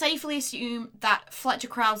 we can safely assume that Fletcher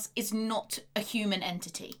Krauss is not a human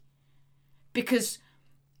entity. Because,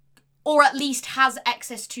 or at least has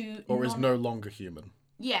access to... Or is no longer human.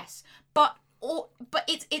 Yes, but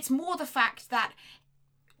it's more the fact that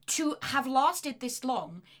to have lasted this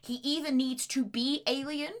long, he either needs to be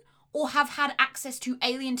alien or have had access to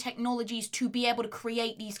alien technologies to be able to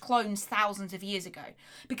create these clones thousands of years ago.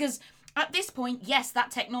 Because at this point, yes,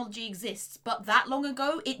 that technology exists, but that long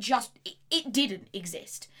ago, it didn't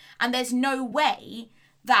exist. And there's no way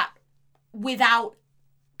that without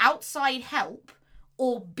outside help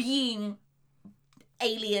or being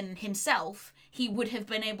alien himself, he would have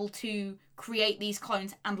been able to create these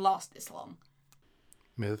clones and last this long.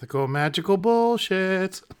 Mythical, magical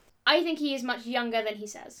bullshit. I think he is much younger than he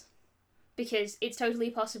says. Because it's totally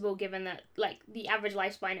possible, given that, like, the average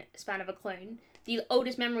lifespan of a clone, the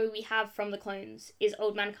oldest memory we have from the clones is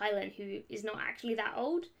Old Man Kylan, who is not actually that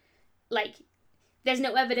old. Like, there's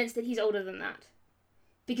no evidence that he's older than that.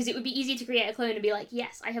 Because it would be easy to create a clone and be like,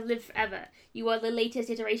 yes, I have lived forever. You are the latest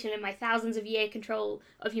iteration in my thousands of year control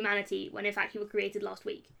of humanity, when in fact you were created last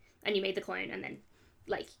week. And you made the clone, and then,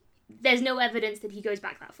 like, there's no evidence that he goes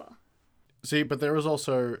back that far. See, but there is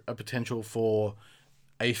also a potential for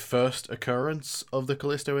a first occurrence of the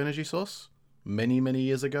Callisto energy source many, many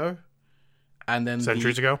years ago. And then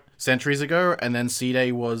Centuries ago, and then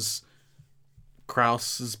C-Day was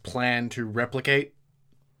Krauss's plan to replicate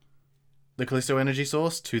the Callisto energy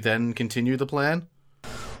source to then continue the plan.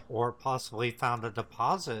 Or possibly found a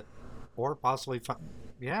deposit. Or possibly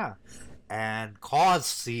and caused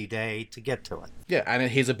C-Day to get to it. Yeah, and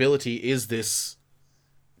his ability is this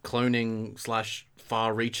cloning /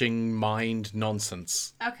 far-reaching mind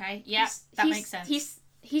nonsense. Okay, yeah, that makes sense.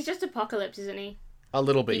 He's just Apocalypse, isn't he? A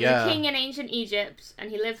little bit, he yeah. He was a king in ancient Egypt, and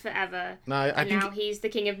he lived forever. No, I think now he's the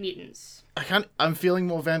king of mutants. I'm feeling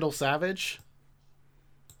more Vandal Savage.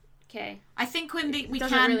 Okay. I think we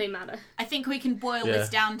doesn't really matter. I think we can boil this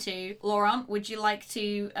down to, Laurent, would you like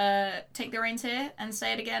to take the reins here and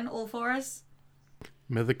say it again all for us?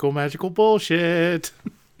 Mythical, magical bullshit.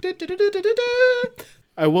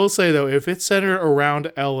 I will say, though, if it's centered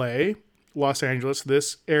around LA, Los Angeles,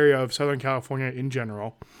 this area of Southern California in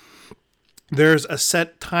general, there's a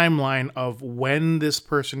set timeline of when this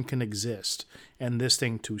person can exist and this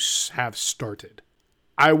thing to have started.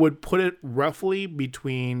 I would put it roughly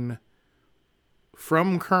between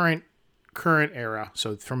from current era,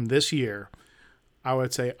 so from this year, I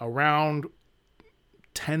would say around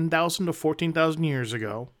 10,000 to 14,000 years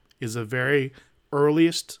ago is the very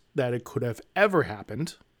earliest that it could have ever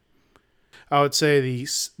happened. I would say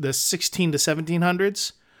the 16 to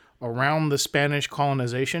 1700s, around the Spanish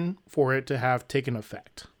colonization, for it to have taken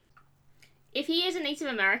effect. If he is a Native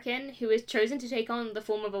American who has chosen to take on the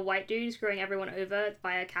form of a white dude screwing everyone over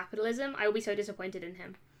via capitalism, I will be so disappointed in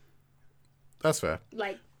him. That's fair.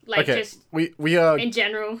 Like Okay, just we are in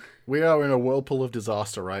general. we are in a whirlpool of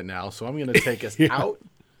disaster right now, so I'm going to take us out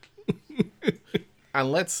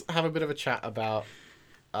and let's have a bit of a chat about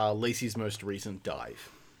Lacey's most recent dive.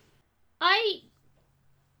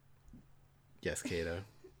 Yes, Kato.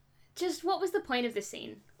 Just, what was the point of this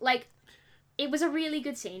scene? Like, it was a really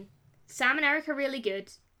good scene. Sam and Eric are really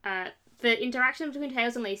good. The interaction between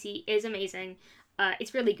Tails and Lacey is amazing.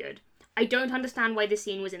 It's really good. I don't understand why this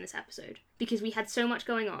scene was in this episode, because we had so much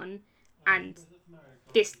going on, and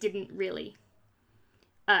this didn't really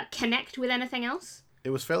connect with anything else.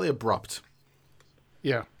 It was fairly abrupt.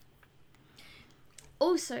 Yeah.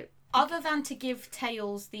 Also, other than to give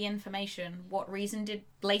Tails the information, what reason did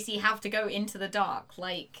Lacey have to go into the dark?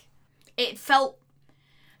 Like, it felt...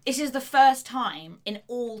 This is the first time in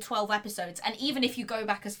all 12 episodes, and even if you go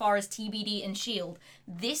back as far as TBD and S.H.I.E.L.D.,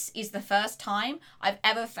 this is the first time I've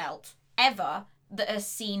ever felt, that a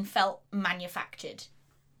scene felt manufactured.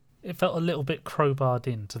 It felt a little bit crowbarred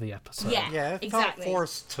into the episode. Yeah, it exactly. felt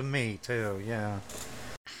forced to me, too, yeah.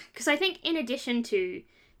 because I think in addition to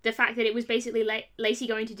the fact that it was basically Lacey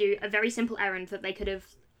going to do a very simple errand that they could have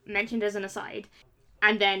mentioned as an aside,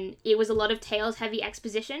 and then it was a lot of Tails-heavy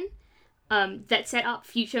exposition that set up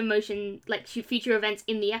future events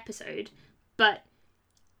in the episode, but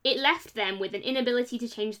it left them with an inability to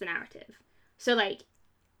change the narrative. So, like,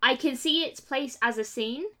 I can see its place as a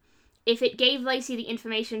scene if it gave Lacey the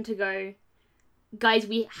information to go, guys,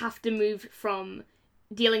 we have to move from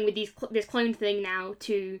dealing with this clone thing now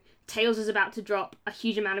to Tails is about to drop a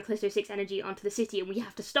huge amount of Callisto 6 energy onto the city and we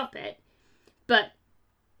have to stop it. But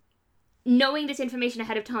knowing this information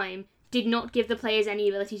ahead of time did not give the players any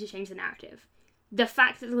ability to change the narrative. The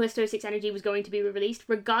fact that the Callisto 6 energy was going to be released,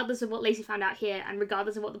 regardless of what Lacey found out here and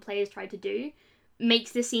regardless of what the players tried to do,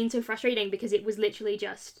 makes this scene so frustrating because it was literally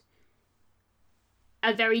just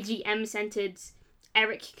a very GM-centered,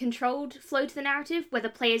 Eric-controlled flow to the narrative where the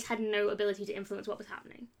players had no ability to influence what was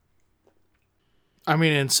happening. I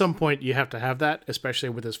mean, at some point you have to have that, especially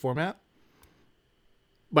with this format.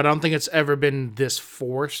 But I don't think it's ever been this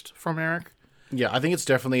forced from Eric. Yeah, I think it's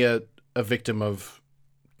definitely a victim of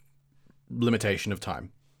limitation of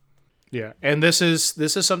time. Yeah, and this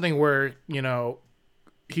is something where, you know,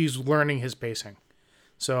 he's learning his pacing.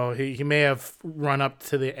 So he may have run up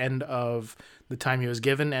to the end of the time he was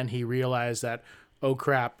given, and he realized that, oh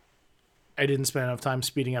crap, I didn't spend enough time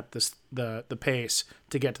speeding up the pace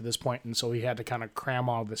to get to this point, and so he had to kind of cram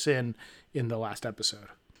all this in the last episode.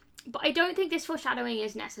 But I don't think this foreshadowing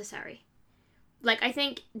is necessary. Like, I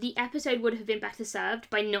think the episode would have been better served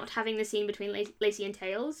by not having the scene between Lacey and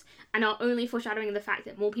Tails, and are only foreshadowing the fact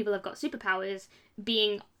that more people have got superpowers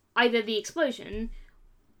being either the explosion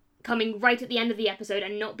coming right at the end of the episode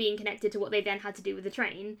and not being connected to what they then had to do with the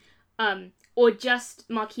train, or just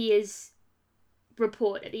Marquia's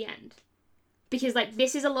report at the end. Because, like,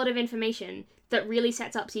 this is a lot of information that really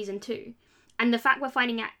sets up Season 2. And the fact we're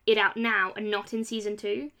finding it out now and not in Season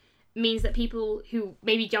 2 means that people who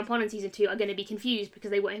maybe jump on in Season 2 are going to be confused because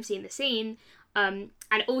they won't have seen the scene. And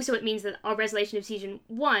also it means that our resolution of Season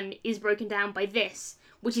 1 is broken down by this,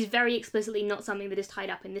 which is very explicitly not something that is tied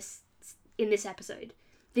up in this episode.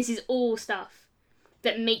 This is all stuff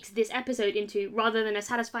that makes this episode into, rather than a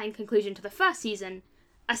satisfying conclusion to the first season,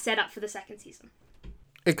 a setup for the second season.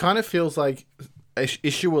 It kind of feels like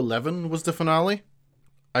issue 11 was the finale,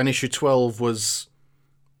 and issue 12 was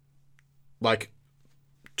like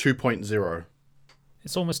 2.0.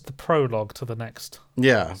 It's almost the prologue to the next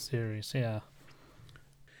series, yeah.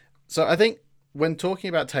 So I think when talking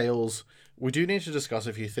about Tails, we do need to discuss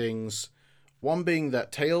a few things. One being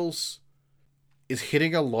that Tails is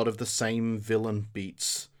hitting a lot of the same villain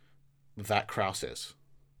beats that Kraus is.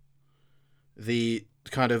 The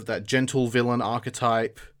kind of that gentle villain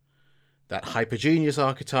archetype, that hyper genius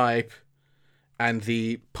archetype, and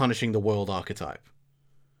the punishing the world archetype.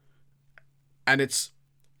 And it's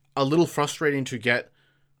a little frustrating to get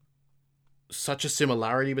such a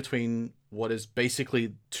similarity between what is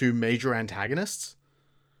basically two major antagonists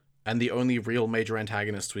and the only real major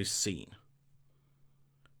antagonists we've seen.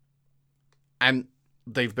 And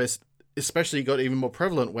they've especially got even more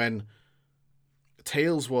prevalent when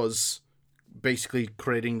Tails was basically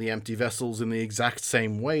creating the empty vessels in the exact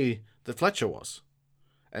same way that Fletcher was,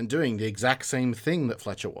 and doing the exact same thing that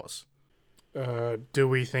Fletcher was. Do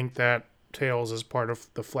we think that Tails is part of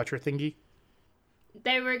the Fletcher thingy?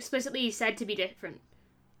 They were explicitly said to be different.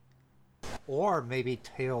 Or maybe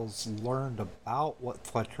Tails learned about what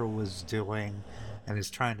Fletcher was doing and is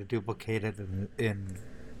trying to duplicate it in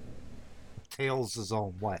Tails'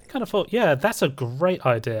 own way. Kind of thought, yeah, that's a great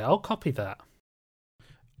idea. I'll copy that.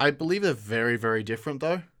 I believe they're very, very different,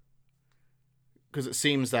 though. Because it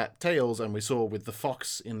seems that Tails, and we saw with the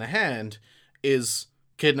fox in the hand, is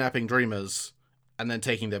kidnapping dreamers and then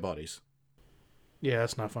taking their bodies. Yeah,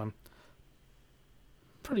 that's not fun.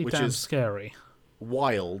 Pretty Which damn is scary.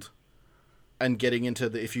 Wild. And getting into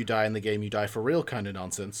the if you die in the game, you die for real kind of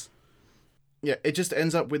nonsense. Yeah, it just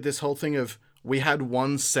ends up with this whole thing of we had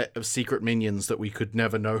one set of secret minions that we could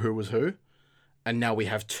never know who was who, and now we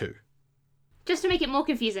have two. Just to make it more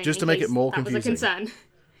confusing. Just to make it more that confusing. was a concern.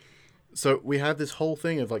 So we have this whole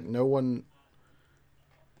thing of like no one...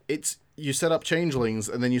 It's you set up changelings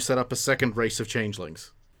and then you set up a second race of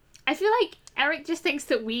changelings. I feel like Eric just thinks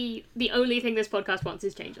that the only thing this podcast wants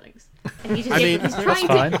is changelings. And he's just I mean, he's that's trying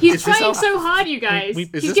fine. he's trying so hard, you guys. We- Is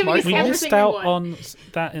he's this giving my us fault? We everything missed we out want. on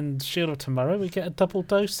that in Shield of Tomorrow. We get a double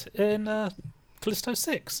dose in Callisto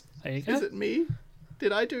 6. There you go. Is it me?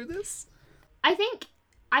 Did I do this? I think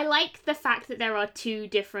I like the fact that there are two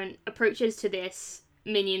different approaches to this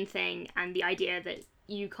minion thing and the idea that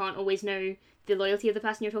you can't always know the loyalty of the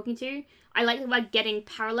person you're talking to. I like that we're getting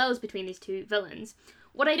parallels between these two villains.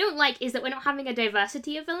 What I don't like is that we're not having a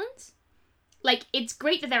diversity of villains. Like, it's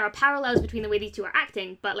great that there are parallels between the way these two are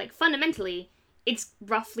acting, but, like, fundamentally, it's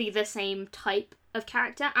roughly the same type of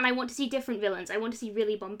character, and I want to see different villains. I want to see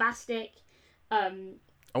really bombastic, I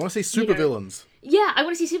want to see super villains. yeah, I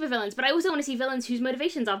want to see supervillains, but I also want to see villains whose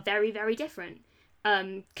motivations are very, very different.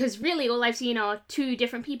 Because really, all I've seen are two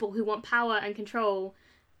different people who want power and control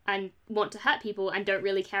and want to hurt people and don't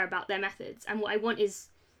really care about their methods. And what I want is,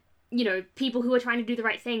 you know, people who are trying to do the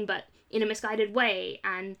right thing but in a misguided way,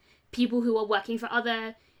 and people who are working for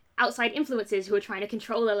other outside influences who are trying to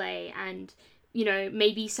control LA, and, you know,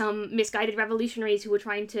 maybe some misguided revolutionaries who are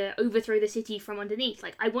trying to overthrow the city from underneath.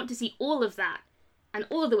 Like, I want to see all of that and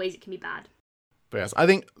all of the ways it can be bad. But yes, I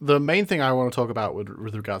think the main thing I want to talk about with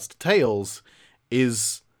regards to Tails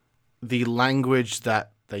is the language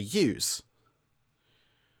that they use.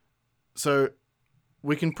 So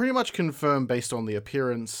we can pretty much confirm based on the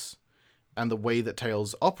appearance and the way that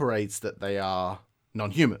Tails operates that they are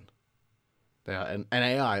non-human. They are an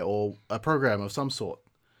AI or a program of some sort.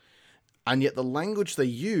 And yet the language they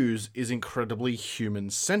use is incredibly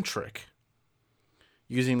human-centric,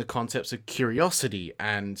 using the concepts of curiosity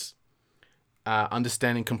and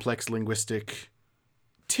understanding complex linguistic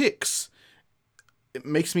tics. It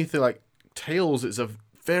makes me feel like Tails is a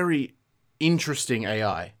very interesting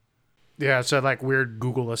AI. Yeah, it's that like weird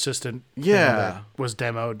Google Assistant thing Yeah. that was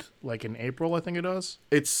demoed like in April, I think it was.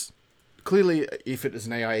 It's clearly, if it is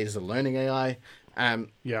an AI, it is a learning AI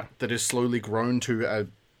Yeah. that has slowly grown to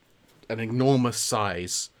an enormous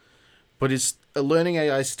size. But it's a learning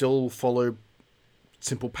AI still follow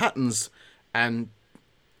simple patterns and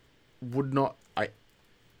would not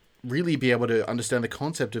really be able to understand the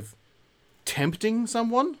concept of tempting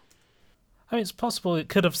someone. I mean, it's possible it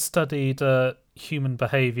could have studied human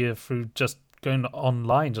behavior through just going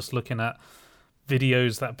online, just looking at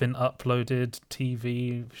videos that have been uploaded,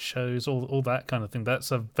 TV shows, all that kind of thing.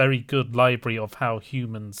 That's a very good library of how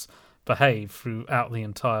humans behave throughout the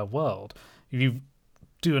entire world. If you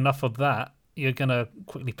do enough of that, you're going to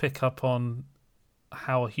quickly pick up on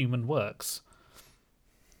how a human works.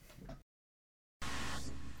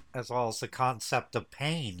 As well as the concept of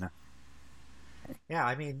pain. Yeah,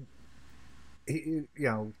 I mean,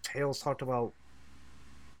 Tails talked about,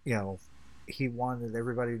 he wanted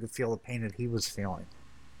everybody to feel the pain that he was feeling,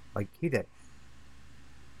 like he did.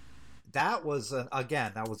 That was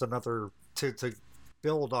another to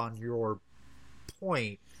build on your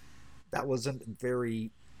point. That was a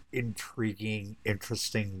very intriguing,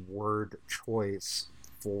 interesting word choice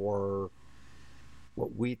for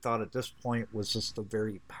what we thought at this point was just a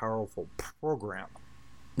very powerful program.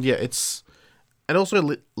 Yeah, it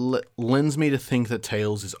also lends me to think that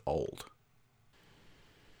Tails is old.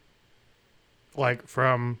 Like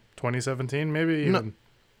from 2017, maybe even. No.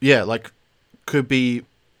 Yeah, like could be.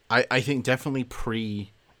 I think definitely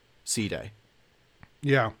pre C-Day.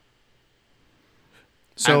 Yeah.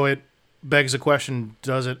 So it begs the question,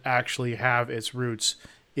 does it actually have its roots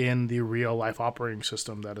in the real life operating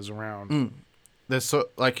system that is around? There's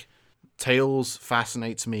Tales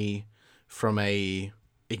fascinates me from a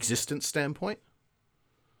existence standpoint.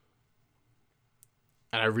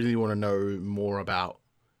 And I really want to know more about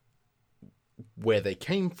where they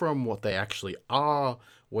came from, what they actually are,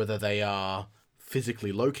 whether they are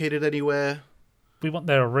physically located anywhere. We want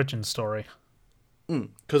their origin story.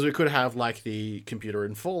 Because we could have the computer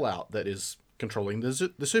in Fallout that is controlling the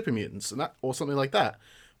super mutants and that, or something like that.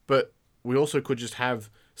 But we also could just have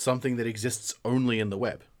something that exists only in the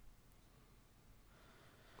web.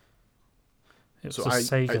 It was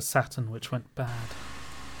Sega Saturn which went bad.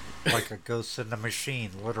 Like a ghost in the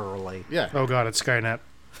machine, literally. Yeah. Oh god, it's Skynet.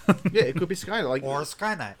 Yeah, it could be Skynet. Or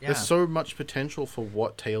Skynet, yeah. There's so much potential for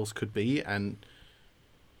what Tales could be, and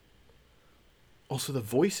also the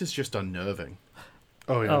voice is just unnerving.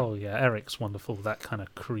 Oh yeah. Eric's wonderful, that kind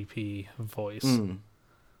of creepy voice.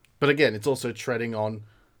 But again, it's also treading on...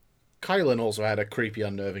 Kylan also had a creepy,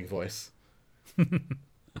 unnerving voice.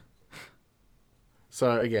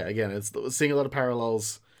 So again, it's seeing a lot of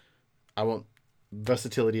parallels. I want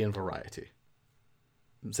versatility and variety.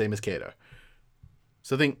 Same as Kato.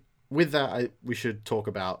 So I think with that, we should talk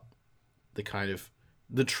about the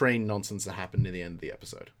train nonsense that happened in the end of the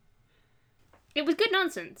episode. It was good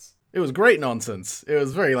nonsense. It was great nonsense. It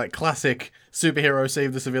was very classic superhero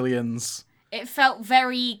save the civilians. It felt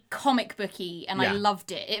very comic booky, and I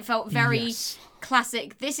loved it. It felt very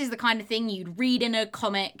classic. This is the kind of thing you'd read in a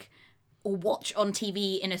comic or watch on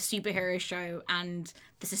TV in a superhero show, and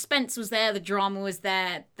the suspense was there, the drama was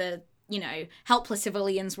there, the helpless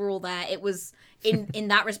civilians were all there. It was in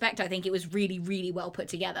that respect, I think it was really, really well put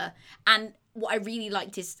together. And what I really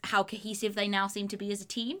liked is how cohesive they now seem to be as a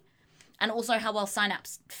team, and also how well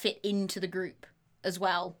Synapse fit into the group as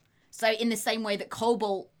well. So in the same way that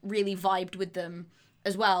Cobalt really vibed with them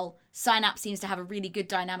as well, Synapse seems to have a really good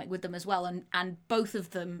dynamic with them as well, and both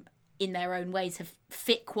of them in their own ways have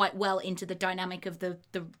fit quite well into the dynamic of the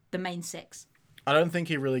main six. I don't think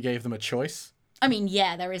he really gave them a choice. I mean,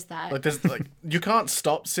 yeah, there is that. There's you can't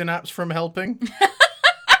stop Synapse from helping.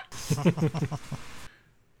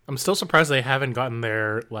 I'm still surprised they haven't gotten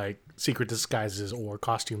their secret disguises or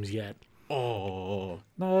costumes yet. Oh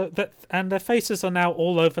no! And their faces are now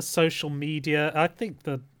all over social media. I think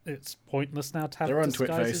that it's pointless now to have They're on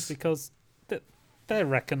disguises Twitface. because they're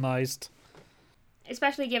recognised.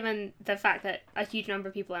 Especially given the fact that a huge number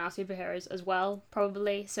of people are now superheroes as well,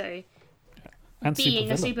 probably. So And being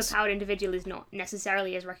a supervillains. superpowered individual is not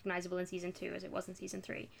necessarily as recognisable in Season 2 as it was in Season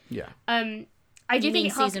 3. yeah. I do You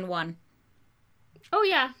mean think season 1? Oh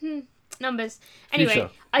yeah, numbers. Anyway,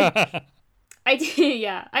 Future. I do.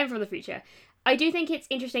 Yeah, I'm from the future. I do think it's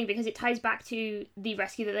interesting because it ties back to the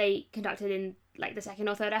rescue that they conducted in the second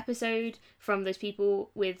or third episode from those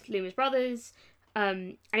people with Loomis Brothers,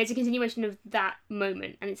 and it's a continuation of that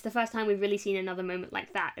moment. And it's the first time we've really seen another moment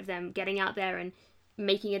like that of them getting out there and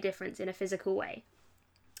making a difference in a physical way.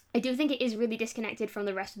 I do think it is really disconnected from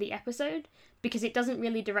the rest of the episode because it doesn't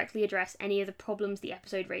really directly address any of the problems the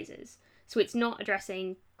episode raises. So it's not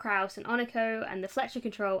addressing Kraus and Oniko and the Fletcher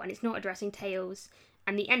control, and it's not addressing Tails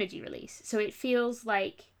and the energy release. So it feels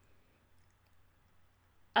like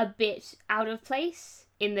a bit out of place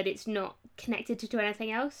in that it's not connected to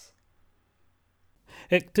anything else.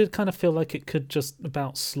 It did kind of feel like it could just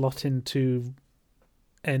about slot into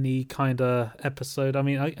any kind of episode. I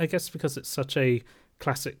mean, I guess because it's such a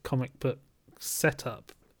classic comic book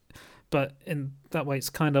setup, but in that way it's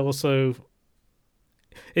kind of also...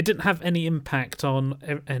 It didn't have any impact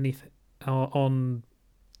on anything, on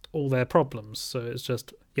all their problems. So it's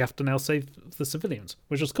just, you have to now save the civilians,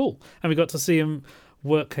 which was cool. And we got to see them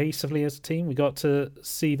work cohesively as a team. We got to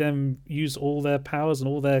see them use all their powers and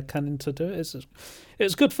all their cunning to do it. It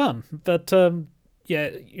was good fun. But yeah,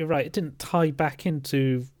 you're right. It didn't tie back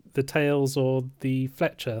into the Tails or the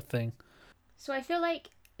Fletcher thing. So I feel like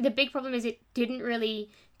the big problem is it didn't really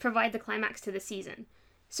provide the climax to the season.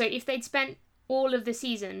 So if they'd spent all of the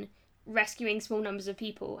season rescuing small numbers of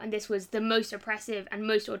people, and this was the most oppressive and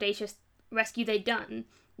most audacious rescue they'd done,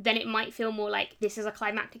 then it might feel more like this is a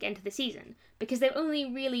climactic end to the season. Because they've only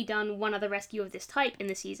really done one other rescue of this type in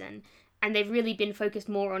the season, and they've really been focused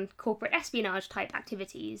more on corporate espionage type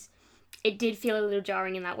activities. It did feel a little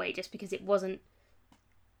jarring in that way, just because it wasn't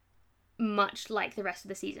much like the rest of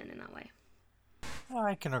the season in that way.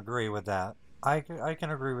 I can agree with that. I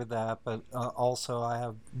can agree with that, but also I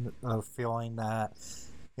have a feeling that,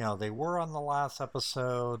 they were on the last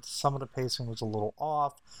episode. Some of the pacing was a little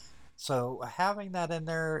off. So having that in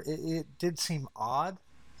there, it did seem odd.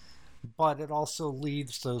 But it also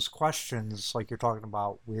leaves those questions, like you're talking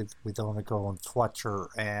about with Oniko and Fletcher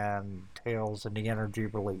and Tails and the energy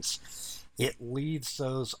release. It leaves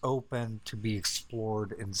those open to be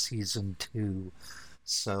explored in season 2.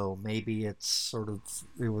 So maybe it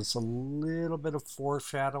was a little bit of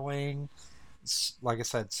foreshadowing. Like I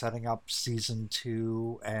said, setting up season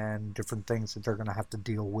 2 and different things that they're going to have to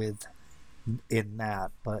deal with in that.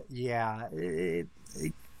 But yeah, it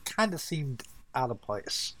kind of seemed out of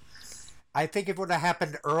place. I think if it would have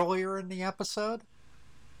happened earlier in the episode,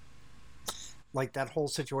 like that whole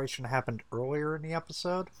situation happened earlier in the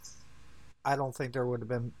episode, I don't think there would have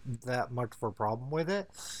been that much of a problem with it.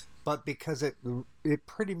 But because it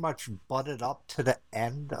pretty much butted up to the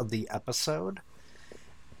end of the episode,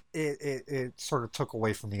 it sort of took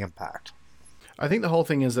away from the impact. I think the whole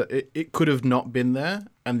thing is that it could have not been there,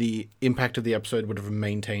 and the impact of the episode would have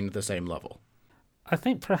maintained the same level. I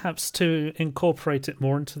think perhaps to incorporate it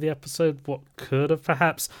more into the episode, what could have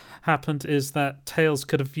perhaps happened is that Tails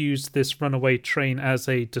could have used this runaway train as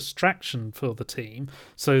a distraction for the team,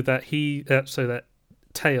 so that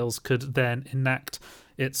Tails could then enact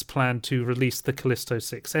its plan to release the Callisto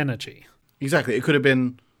 6 energy. Exactly. It could have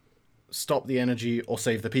been stop the energy or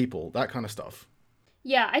save the people, that kind of stuff.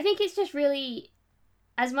 Yeah, I think it's just really,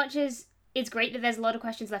 as much as it's great that there's a lot of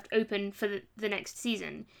questions left open for the next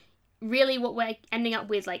season, really what we're ending up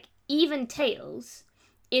with, like, even Tails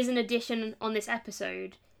is an addition on this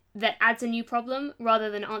episode that adds a new problem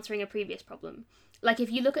rather than answering a previous problem. Like,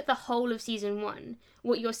 if you look at the whole of season 1,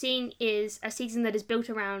 what you're seeing is a season that is built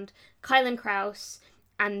around Kylan Kraus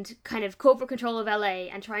and kind of corporate control of LA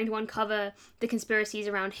and trying to uncover the conspiracies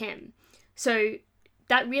around him. So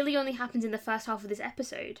that really only happens in the first half of this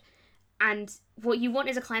episode. And what you want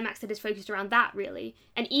is a climax that is focused around that, really.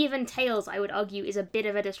 And even Tails, I would argue, is a bit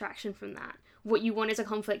of a distraction from that. What you want is a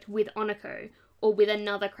conflict with Oniko, or with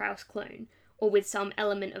another Kraus clone, or with some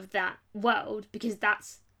element of that world, because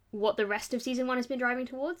that's what the rest of season 1 has been driving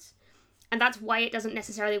towards. And that's why it doesn't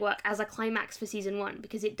necessarily work as a climax for season 1,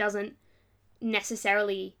 because it doesn't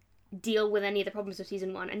necessarily deal with any of the problems of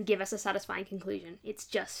season 1 and give us a satisfying conclusion. It's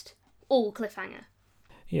just all cliffhanger.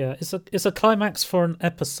 Yeah, it's a climax for an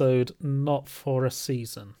episode, not for a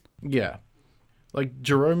season. Yeah. Like,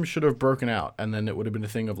 Jerome should have broken out, and then it would have been a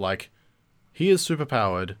thing of, like, he is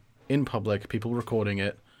superpowered, in public, people recording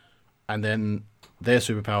it, and then they're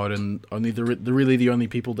superpowered, and only they're really the only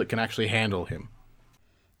people that can actually handle him.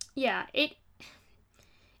 Yeah, it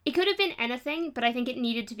could have been anything, but I think it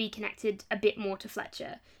needed to be connected a bit more to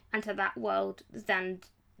Fletcher and to that world than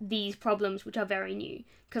these problems, which are very new.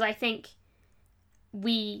 Because I think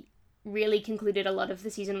we really concluded a lot of the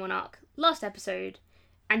season 1 arc last episode,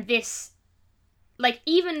 and this, like,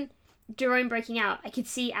 even Jerome breaking out, I could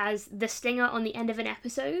see as the stinger on the end of an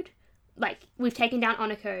episode. Like, we've taken down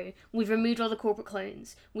Oniko, we've removed all the corporate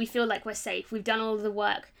clones, we feel like we're safe, we've done all of the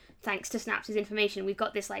work thanks to Snaps' information, we've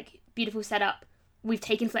got this, like, beautiful setup, we've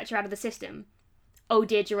taken Fletcher out of the system. Oh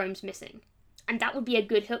dear, Jerome's missing. And that would be a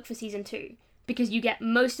good hook for season 2, because you get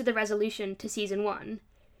most of the resolution to season 1,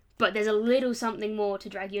 but there's a little something more to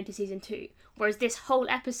drag you into season 2. Whereas this whole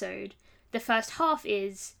episode, the first half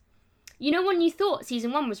is, you know, when you thought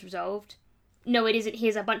season 1 was resolved, no it isn't,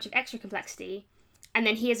 here's a bunch of extra complexity, and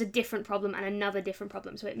then here's a different problem and another different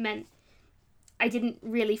problem. So it meant I didn't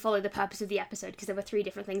really follow the purpose of the episode, because there were 3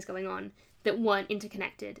 different things going on that weren't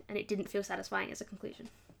interconnected, and it didn't feel satisfying as a conclusion.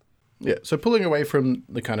 Yeah, so pulling away from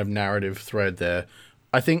the kind of narrative thread there,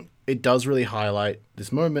 I think it does really highlight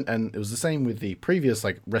this moment, and it was the same with the previous,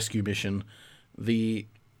 like, rescue mission, the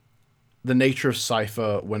nature of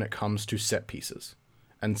Cypher when it comes to set pieces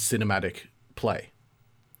and cinematic play.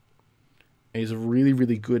 And he's really,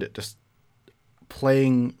 really good at just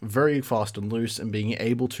playing very fast and loose and being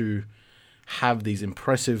able to have these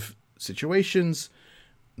impressive situations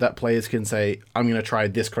that players can say, I'm going to try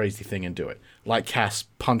this crazy thing and do it. Like Cass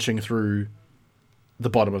punching through the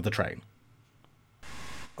bottom of the train.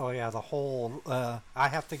 Oh yeah, the whole, I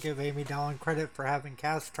have to give Amy Dallin credit for having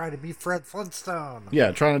Cass try to be Fred Flintstone.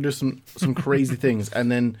 Yeah, trying to do some crazy things,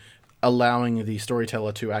 and then allowing the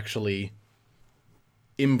storyteller to actually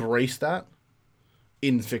embrace that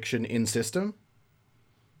in fiction, in system,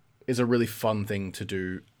 is a really fun thing to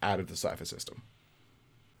do out of the Cypher system.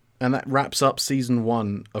 And that wraps up season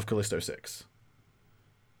 1 of Callisto 6.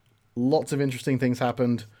 Lots of interesting things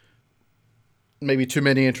happened. Maybe too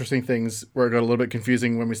many interesting things where it got a little bit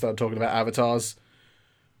confusing when we started talking about avatars.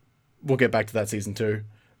 We'll get back to that season 2.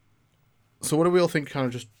 So what do we all think, kind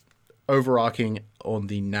of just overarching on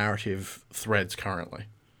the narrative threads currently?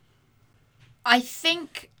 I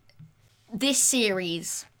think this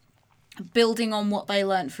series, building on what they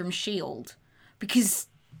learned from S.H.I.E.L.D., because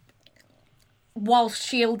while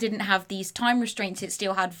S.H.I.E.L.D. didn't have these time restraints, it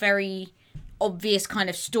still had very obvious kind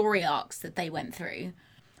of story arcs that they went through.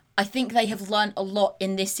 I think they have learned a lot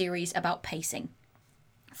in this series about pacing,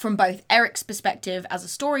 from both Eric's perspective as a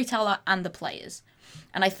storyteller and the players.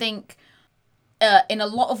 And I think in a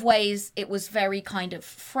lot of ways it was very kind of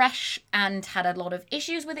fresh and had a lot of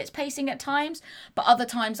issues with its pacing at times, but other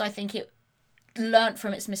times I think it learnt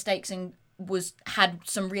from its mistakes and had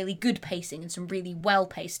some really good pacing and some really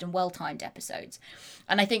well-paced and well-timed episodes.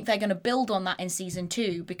 And I think they're going to build on that in season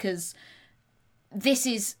 2, because this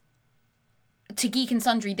is, to Geek and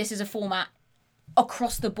Sundry, this is a format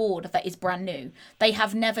across the board that is brand new. They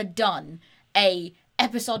have never done a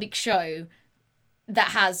episodic show that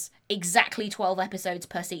has exactly 12 episodes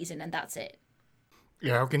per season, and that's it.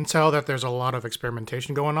 Yeah, I can tell that there's a lot of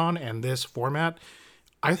experimentation going on, and this format,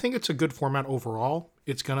 I think it's a good format overall.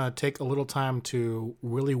 It's going to take a little time to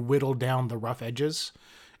really whittle down the rough edges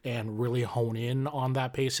and really hone in on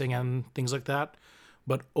that pacing and things like that.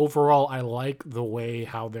 But overall, I like the way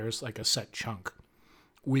how there's like a set chunk.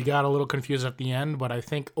 We got a little confused at the end, but I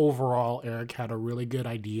think overall Eric had a really good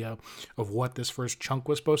idea of what this first chunk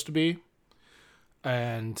was supposed to be.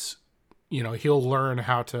 And, you know, he'll learn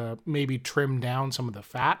how to maybe trim down some of the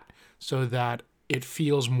fat so that it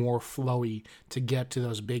feels more flowy to get to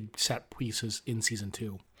those big set pieces in season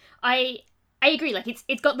 2. I agree. Like,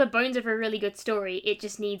 it's got the bones of a really good story. It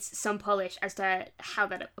just needs some polish as to how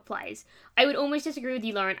that applies. I would almost disagree with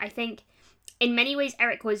you, Lauren. I think in many ways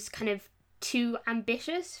Eric was kind of too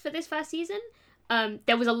ambitious for this first season.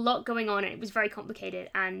 There was a lot going on and it was very complicated.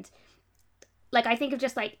 And like, I think of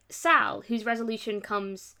just like Sal, whose resolution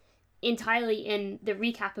comes entirely in the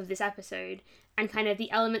recap of this episode, and kind of the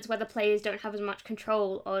elements where the players don't have as much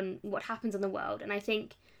control on what happens in the world. And I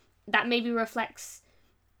think that maybe reflects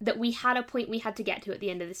that we had a point we had to get to at the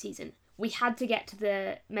end of the season. We had to get to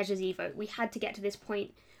the Measure Z vote. We had to get to this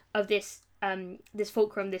point of this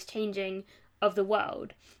fulcrum, this changing of the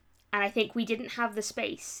world. And I think we didn't have the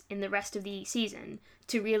space in the rest of the season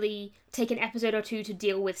to really take an episode or two to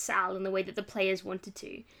deal with Sal in the way that the players wanted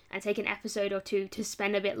to, and take an episode or two to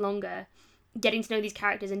spend a bit longer getting to know these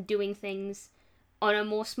characters and doing things on a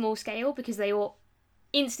more small scale, because they were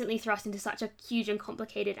instantly thrust into such a huge and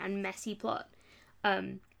complicated and messy plot.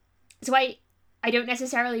 So I don't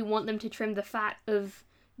necessarily want them to trim the fat of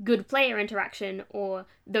good player interaction or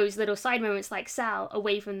those little side moments like Sal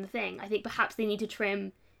away from the thing. I think perhaps they need to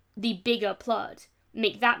trim the bigger plot,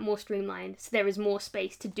 make that more streamlined, so there is more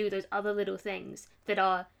space to do those other little things that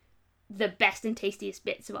are the best and tastiest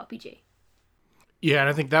bits of RPG. Yeah, and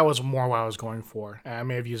I think that was more what I was going for. I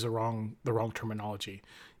may have used the wrong terminology.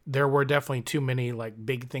 There were definitely too many like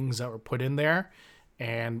big things that were put in there,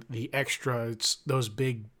 and the extras, those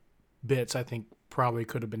big bits, I think probably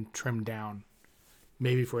could have been trimmed down,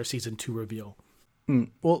 maybe for a season 2 reveal.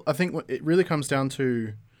 Well, I think it really comes down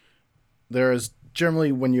to, there is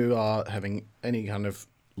generally, when you are having any kind of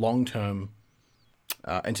long-term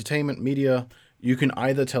entertainment media, you can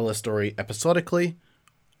either tell a story episodically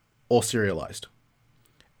or serialized.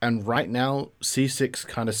 And right now, C6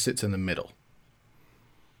 kind of sits in the middle.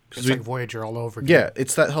 It's like Voyager all over again. Yeah,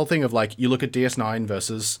 it's that whole thing of like, you look at DS9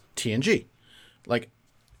 versus TNG. Like,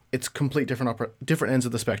 it's complete different ends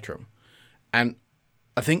of the spectrum. And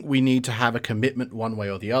I think we need to have a commitment one way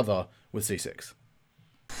or the other with C6.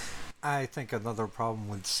 I think another problem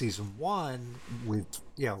with season 1, with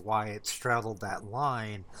why it straddled that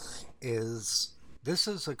line, is this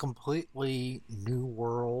is a completely new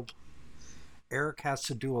world. Eric has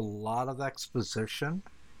to do a lot of exposition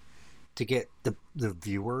to get the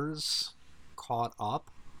viewers caught up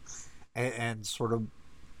and sort of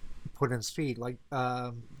put in speed. Like,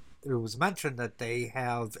 it was mentioned that they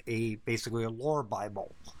have basically a lore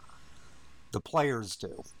Bible. The players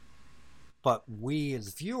do. But we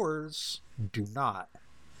as viewers do not.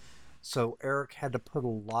 So Eric had to put a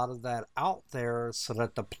lot of that out there so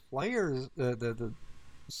that the players,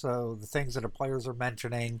 so the things that the players are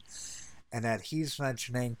mentioning and that he's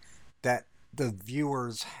mentioning, that the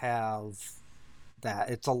viewers have that.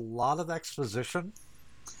 It's a lot of exposition,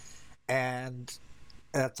 and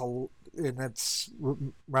it's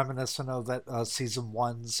reminiscent of that season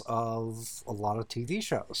 1s of a lot of TV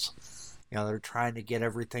shows. They're trying to get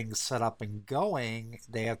everything set up and going.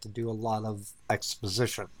 They have to do a lot of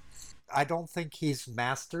exposition. I don't think he's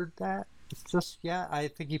mastered that just yet. I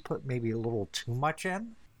think he put maybe a little too much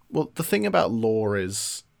in. Well, the thing about lore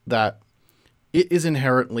is that it is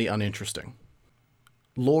inherently uninteresting.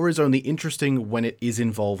 Lore is only interesting when it is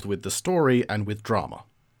involved with the story and with drama.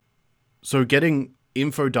 So getting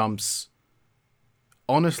info dumps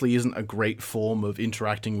honestly isn't a great form of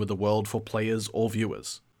interacting with the world for players or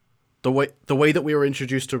viewers. the way that we were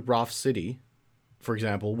introduced to Raft City, for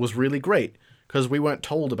example, was really great because we weren't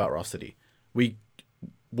told about Raft City. We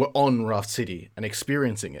were on Raft City and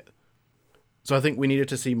experiencing it. So I think we needed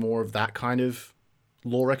to see more of that kind of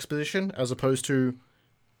lore exposition as opposed to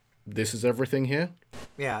this is everything here.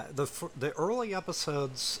 Yeah, the early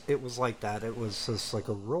episodes, it was like that. It was just like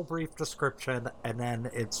a real brief description, and then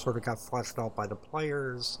it sort of got fleshed out by the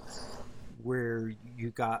players, where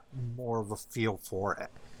you got more of a feel for it.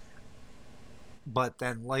 But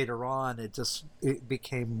then later on, it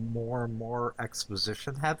became more and more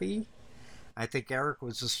exposition heavy. I think Eric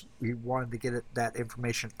he wanted to get that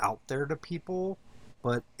information out there to people,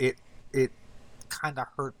 but it kind of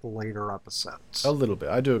hurt the later episodes. A little bit,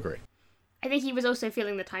 I do agree. I think he was also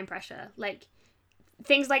feeling the time pressure. Like,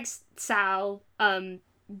 things like Sal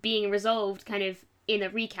being resolved kind of in a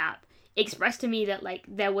recap expressed to me that, like,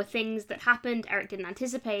 there were things that happened Eric didn't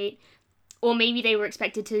anticipate, or maybe they were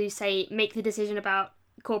expected to, say, make the decision about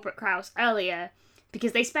Corporate Kraus earlier,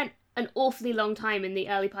 because they spent an awfully long time in the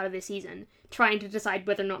early part of this season trying to decide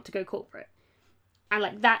whether or not to go corporate. And,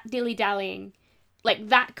 like, that dilly-dallying, like,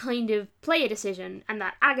 that kind of player decision and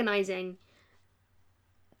that agonizing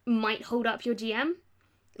might hold up your GM.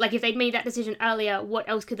 Like, if they'd made that decision earlier, what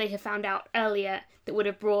else could they have found out earlier that would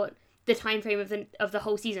have brought the time frame of the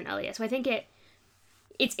whole season earlier? So I think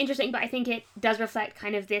it's interesting, but I think it does reflect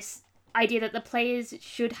kind of this idea that the players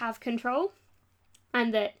should have control,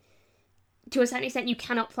 and that to a certain extent you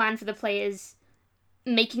cannot plan for the players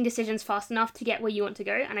making decisions fast enough to get where you want to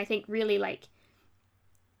go. And I think really, like,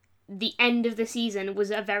 the end of the season was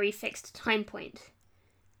a very fixed time point,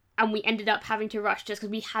 and we ended up having to rush just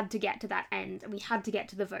because we had to get to that end and we had to get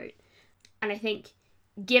to the vote. And I think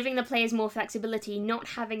giving the players more flexibility, not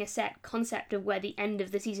having a set concept of where the end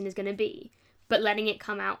of the season is going to be, but letting it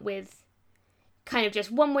come out with kind of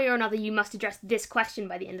just one way or another, you must address this question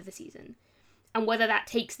by the end of the season. And whether that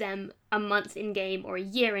takes them a month in game or a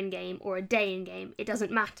year in game or a day in game, it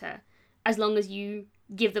doesn't matter, as long as you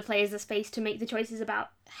give the players the space to make the choices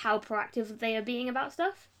about how proactive they are being about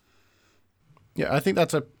stuff. Yeah, I think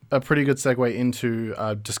that's a pretty good segue into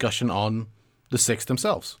a discussion on the Six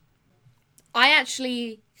themselves. I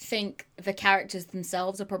actually think the characters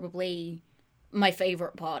themselves are probably my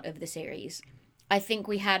favourite part of the series. I think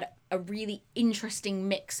we had a really interesting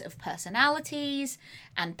mix of personalities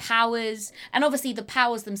and powers. And obviously the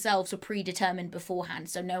powers themselves were predetermined beforehand,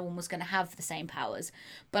 so no one was going to have the same powers.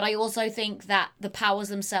 But I also think that the powers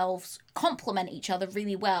themselves complement each other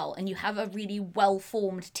really well, and you have a really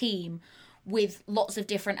well-formed team with lots of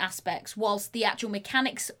different aspects. Whilst the actual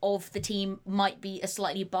mechanics of the team might be a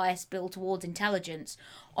slightly biased build towards intelligence,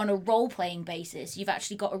 on a role-playing basis, you've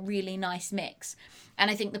actually got a really nice mix. And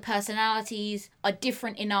I think the personalities are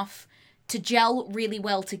different enough to gel really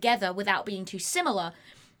well together without being too similar,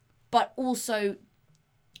 but also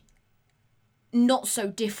not so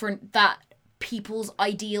different that people's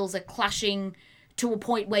ideals are clashing to a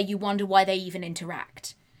point where you wonder why they even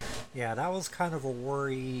interact. Yeah, that was kind of a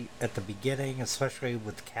worry at the beginning, especially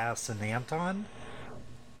with Cass and Anton,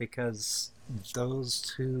 because those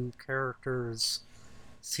two characters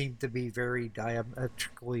seemed to be very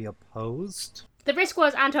diametrically opposed. The risk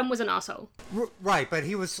was Anton was an arsehole. Right, but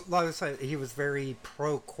he was, like I said, he was very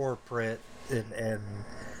pro-corporate, and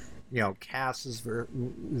you know, Cass is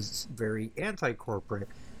very anti-corporate.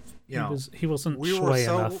 He wasn't shy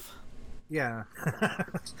enough. Yeah.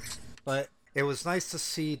 But it was nice to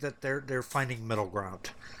see that they're finding middle ground,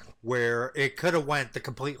 where it could have went the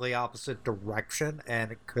completely opposite direction,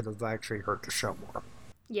 and it could have actually hurt the show more.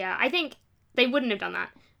 Yeah, I think they wouldn't have done that.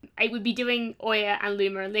 It would be doing Oya and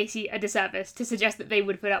Luma and Lacey a disservice to suggest that they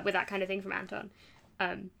would put up with that kind of thing from Anton.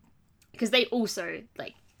 Because they also,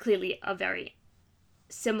 like, clearly are very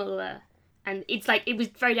similar. And it's like, it was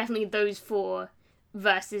very definitely those four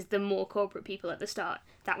versus the more corporate people at the start.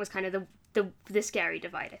 That was kind of the scary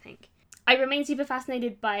divide, I think. I remain super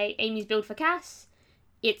fascinated by Amy's build for Cass.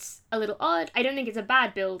 It's a little odd. I don't think it's a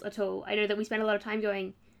bad build at all. I know that we spend a lot of time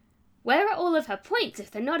going, where are all of her points if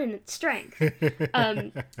they're not in its strength?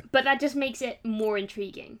 But that just makes it more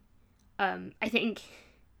intriguing. I think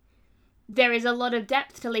there is a lot of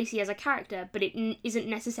depth to Lacey as a character, but it isn't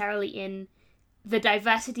necessarily in the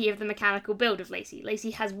diversity of the mechanical build of Lacey.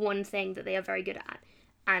 Lacey has one thing that they are very good at.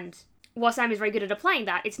 And while Sam is very good at applying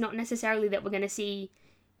that, it's not necessarily that we're going to see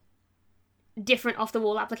different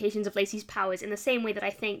off-the-wall applications of Lacey's powers in the same way that I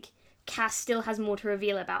think Cass still has more to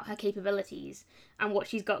reveal about her capabilities and what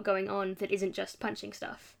she's got going on that isn't just punching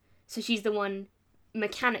stuff. So she's the one,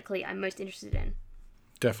 mechanically, I'm most interested in.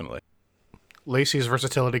 Definitely. Lacey's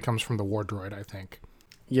versatility comes from the war droid, I think.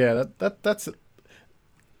 Yeah, that's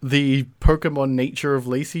the Pokemon nature of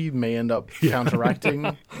Lacey may end up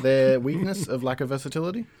counteracting their weakness of lack of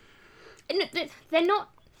versatility. No, they're not.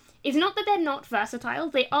 It's not that they're not versatile.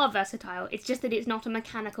 They are versatile. It's just that it's not a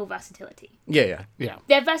mechanical versatility. Yeah.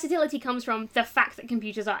 Their versatility comes from the fact that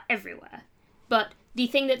computers are everywhere. But the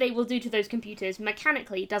thing that they will do to those computers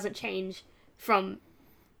mechanically doesn't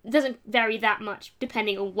vary that much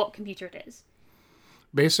depending on what computer it is.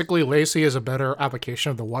 Basically, Lacey is a better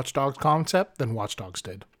application of the Watch Dogs concept than Watch Dogs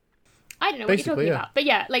did. I don't know what you're talking about. But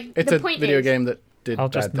yeah, like, it's the point is... It's a video game that did I'll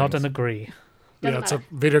just bad nod things. and agree. Doesn't It's matter.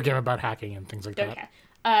 a video game about hacking and things like Don't that. care.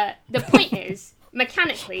 The point is,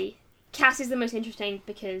 mechanically, Cass is the most interesting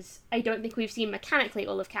because I don't think we've seen mechanically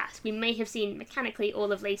all of Cass. We may have seen mechanically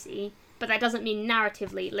all of Lacey, but that doesn't mean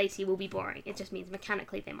narratively Lacey will be boring. It just means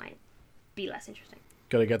mechanically they might be less interesting.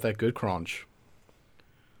 Gotta get that good crunch.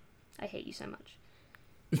 I hate you so much.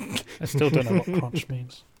 I still don't know what crunch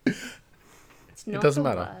means. It's not doesn't a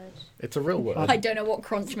matter. word. It's a real word. I don't know what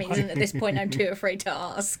crunch means, and at this point I'm too afraid to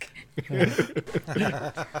ask.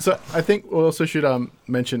 So I think we also should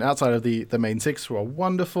mention, outside of the main six, who are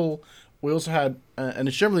wonderful, we also had, and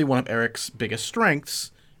it's generally one of Eric's biggest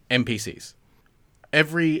strengths, NPCs.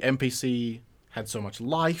 Every NPC had so much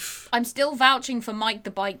life. I'm still vouching for Mike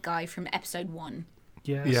the Bike Guy from episode 1.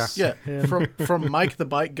 Yes. Yeah, him. from Mike the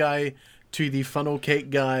bike guy to the funnel cake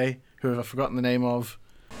guy, who I've forgotten the name of.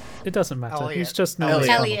 It doesn't matter. Elliot. He's just Elliot.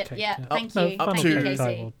 funnel Elliot, cake, yeah, thank No, you. funnel Thank you, cake guy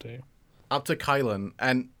Casey. will do. Up to Kylan,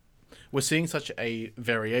 and we're seeing such a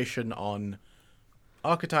variation on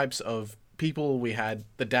archetypes of people. We had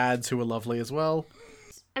the dads who were lovely as well.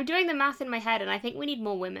 I'm doing the math in my head, and I think we need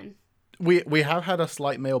more women. We have had a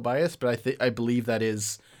slight male bias, but I believe that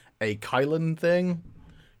is a Kylan thing,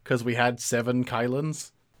 because we had 7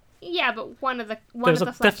 Kylans. Yeah, but one of the There's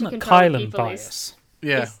a flashy definite controller Kylan people bias.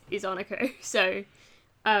 Yeah, is Onako. So,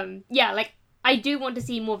 yeah, like, I do want to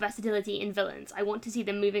see more versatility in villains. I want to see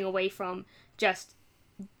them moving away from just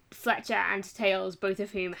Fletcher and Tails, both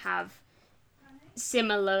of whom have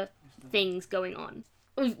similar things going on.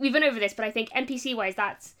 We've been over this, but I think NPC-wise,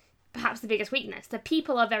 that's perhaps the biggest weakness. The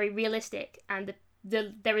people are very realistic, and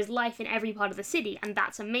there is life in every part of the city, and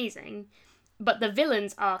that's amazing. But the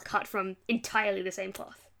villains are cut from entirely the same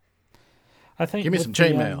cloth. I think give me with some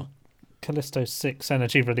the, chainmail. Callisto 6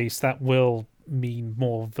 energy release, that will mean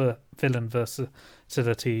more villain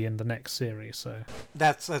versatility in the next series. So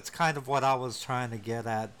That's kind of what I was trying to get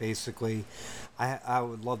at. Basically, I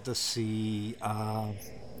would love to see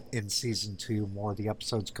in season 2 more of the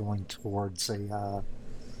episodes going towards a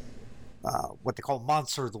what they call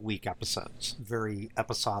Monster of the Week episodes, very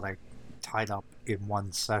episodic, tied up in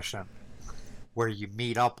one session, where you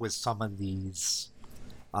meet up with some of these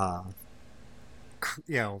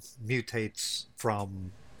mutates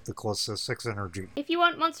from the Callisto 6 energy. If you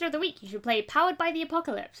want Monster of the Week, you should play Powered by the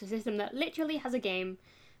Apocalypse, a system that literally has a game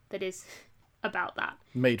that is about that.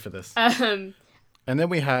 Made for this. Um, And then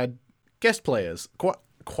we had guest players,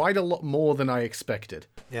 quite a lot more than I expected.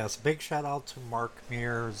 Yes, big shout out to Mark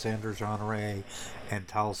Meir, Xander Jeanneret, and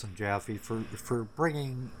Taliesin Jaffe for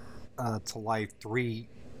bringing to life 3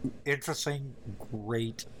 interesting,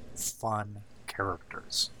 great, fun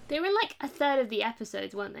characters. they were in like a third of the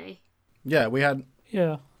episodes, weren't they? Yeah, we had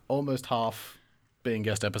yeah, almost half being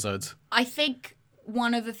guest episodes. I think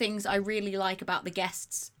one of the things I really like about the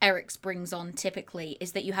guests Eric's brings on typically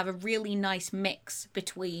is that you have a really nice mix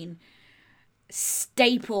between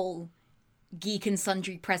staple geek and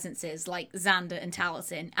sundry presences like Xander and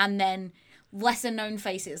Taliesin, and then lesser known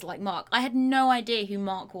faces like Mark. I had no idea who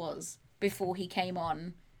Mark was before he came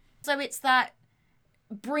on. So it's that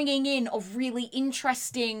bringing in of really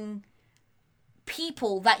interesting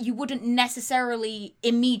people that you wouldn't necessarily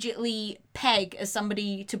immediately peg as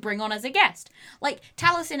somebody to bring on as a guest. Like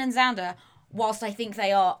Taliesin and Xander, whilst I think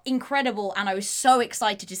they are incredible and I was so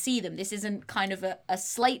excited to see them, this isn't kind of a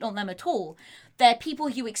slate on them at all. They're people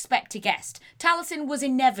you expect to guest. Taliesin was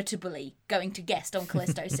inevitably going to guest on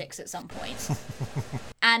Callisto 6 at some point.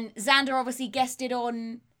 And Xander obviously guested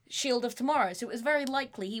on Shield of Tomorrow, so it was very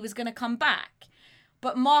likely he was going to come back.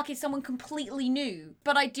 But Mark is someone completely new.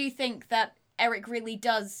 But I do think that Eric really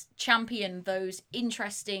does champion those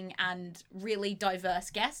interesting and really diverse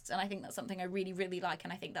guests, and I think that's something I really, really like,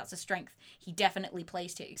 and I think that's a strength he definitely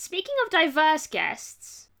plays to. Speaking of diverse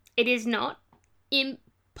guests, it is not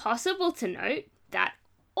impossible to note that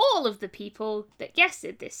all of the people that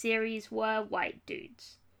guested this series were white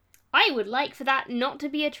dudes. I would like for that not to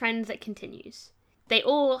be a trend that continues. They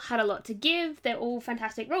all had a lot to give, they're all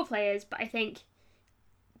fantastic role players, but I think,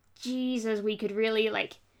 Jesus, we could really,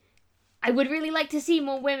 I would really like to see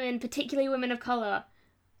more women, particularly women of colour,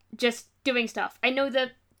 just doing stuff. I know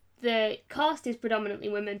that the cast is predominantly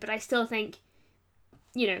women, but I still think,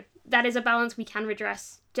 that is a balance we can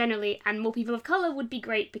redress generally, and more people of color would be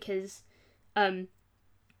great because, that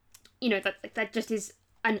just is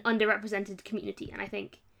an underrepresented community, and I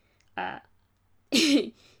think,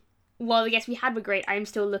 while the guests we had were great, I am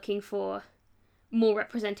still looking for more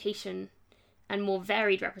representation and more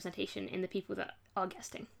varied representation in the people that are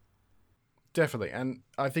guesting. Definitely, and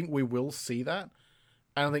I think we will see that.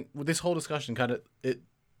 And I think with this whole discussion,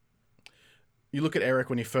 you look at Eric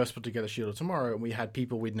when he first put together Shield of Tomorrow, and we had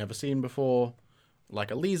people we'd never seen before,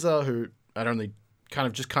 like Eliza, who had only kind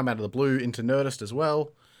of just come out of the blue into Nerdist as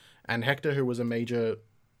well, and Hector, who was a major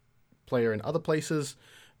player in other places.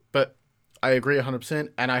 But I agree 100%,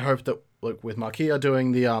 and I hope that with Markia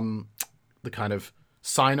doing the kind of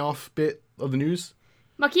sign-off bit of the news.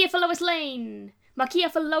 Markia for Lois Lane!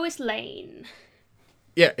 Markia for Lois Lane!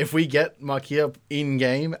 Yeah, if we get Markia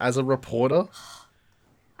in-game as a reporter,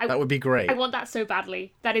 that would be great. I want that so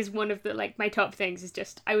badly. That is one of the, my top things, is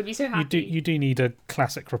just, I would be so happy. You do need a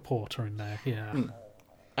classic reporter in there, yeah.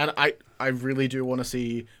 And I really do want to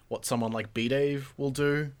see what someone like B-Dave will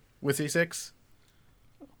do with C6.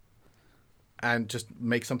 And just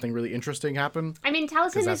make something really interesting happen. I mean,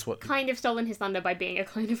 Taliesin has kind of stolen his thunder by being a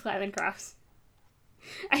clone of Clyland Krauss.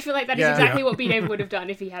 I feel like that is exactly what B-Dave would have done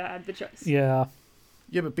if he had had the choice. Yeah.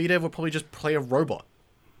 Yeah, but B-Dave would probably just play a robot.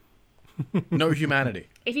 No humanity.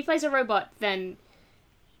 If he plays a robot, then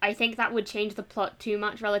I think that would change the plot too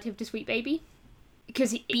much relative to Sweet Baby.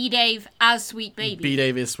 Because B-Dave as Sweet Baby.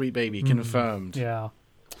 B-Dave is Sweet Baby, confirmed. Yeah.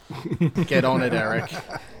 Get on it, Eric.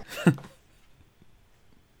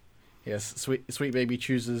 Yes, Sweet Baby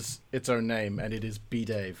chooses its own name, and it is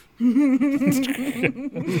B-Dave.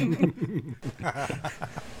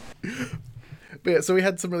 But yeah, so we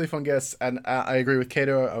had some really fun guests, and I agree with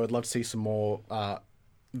Kato. I would love to see some more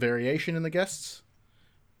variation in the guests,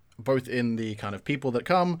 both in the kind of people that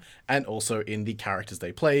come, and also in the characters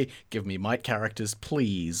they play. Give me Mike characters,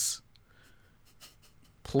 please.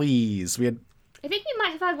 Please. I think we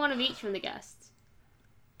might have had one of each from the guests.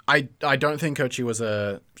 I don't think Kochi was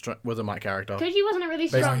a Mike character. Kochi wasn't a really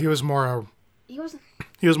strong... He was more He wasn't...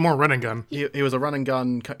 He was more run and gun. He was a run and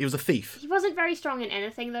gun... He was a thief. He wasn't very strong in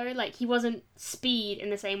anything, though. He wasn't speed in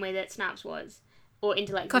the same way that Snaps was. Or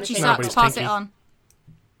intellect Kochi in the same sucks, pass it on.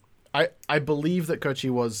 I believe that Kochi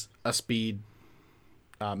was a speed...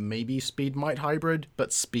 maybe speed might hybrid,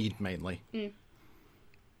 but speed mainly.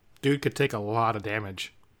 Dude could take a lot of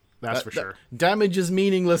damage. That's for sure. Damage is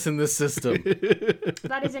meaningless in this system.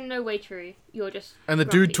 That is in no way true. You're just... And the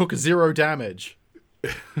dude took 0 damage.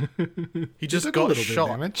 He just got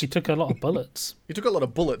shot. He took a lot of bullets. He took a lot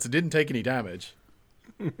of bullets and didn't take any damage.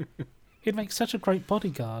 He'd make such a great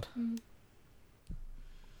bodyguard.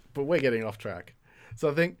 But we're getting off track.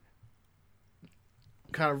 So I think,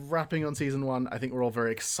 kind of wrapping on Season 1, I think we're all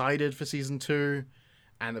very excited for Season 2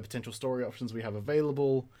 and the potential story options we have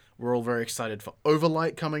available. We're all very excited for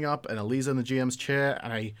Overlight coming up and Eliza in the GM's chair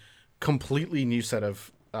and a completely new set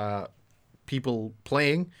of people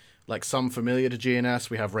playing, like some familiar to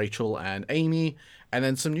GNS. We have Rachel and Amy, and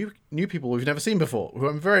then some new people we've never seen before, who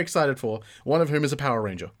I'm very excited for, one of whom is a Power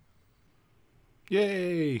Ranger.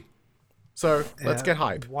 Yay! So, let's get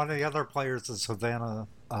hype. One of the other players is Havana.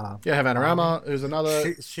 Havana Rama, who's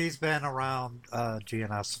another... She's been around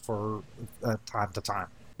GNS for time to time.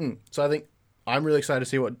 So I think I'm really excited to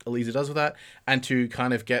see what Eliza does with that, and to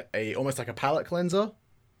kind of get almost like a palette cleanser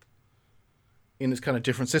in this kind of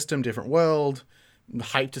different system, different world. I'm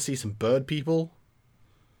hyped to see some bird people.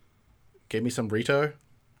 Give me some Rito.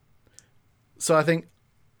 So I think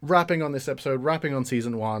wrapping on this episode, wrapping on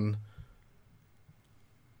Season 1,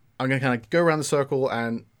 I'm going to kind of go around the circle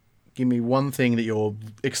and give me one thing that you're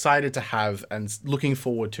excited to have and looking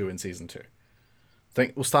forward to in Season 2. I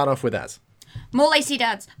think we'll start off with that. More lacy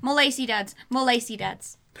dads, more lacy dads, more lacy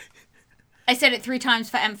dads. I said it 3 times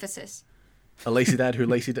for emphasis. A lacy dad who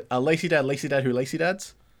lacy dad who lacy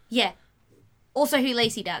dads? Yeah. Also who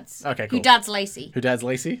lacy dads. Okay, cool. Who dad's lacy. Who dad's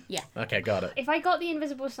lacy? Yeah. Okay, got it. If I got the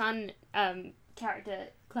Invisible Sun character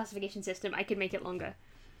classification system, I could make it longer.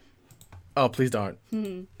 Oh, please don't.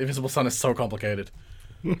 Invisible Sun is so complicated.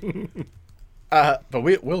 But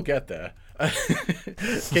we'll get there.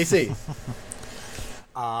 KC.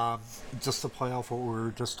 Just to play off what we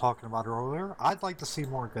were just talking about earlier, I'd like to see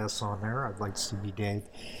more guests on there. I'd like to see me, Dave.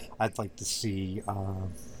 I'd like to see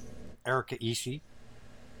Erika Ishii.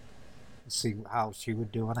 See how she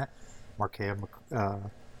would do in it. Markea.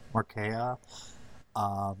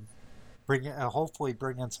 Hopefully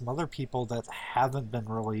bring in some other people that haven't been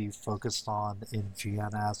really focused on in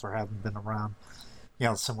GNS or haven't been around,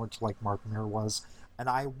 similar to like Mark Muir was. and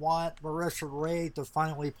I want Marisha Ray to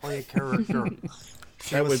finally play a character.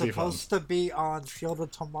 She That was would be fun. supposed to be on Shield of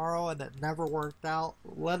Tomorrow, and it never worked out.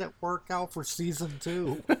 Let it work out for season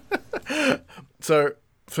 2. So,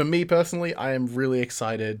 for me personally, I am really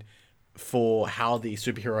excited for how the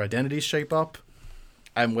superhero identities shape up,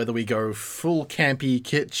 and whether we go full campy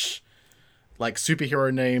kitsch, like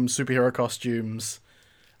superhero names, superhero costumes,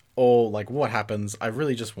 or like what happens. I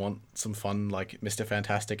really just want some fun, like Mr.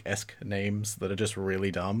 Fantastic-esque names that are just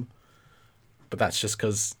really dumb. But that's just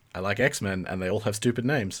because I like X-Men and they all have stupid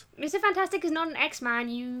names. Mr. Fantastic is not an X-Man,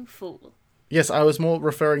 you fool. Yes, I was more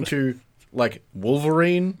referring to like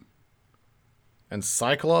Wolverine and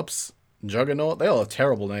Cyclops, Juggernaut. They all have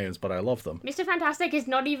terrible names, but I love them. Mr. Fantastic is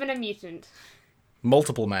not even a mutant.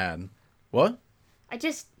 Multiple Man. What? I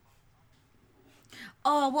just...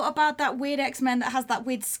 Oh, what about that weird X-Men that has that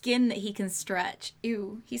weird skin that he can stretch?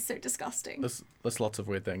 Ew, he's so disgusting. There's lots of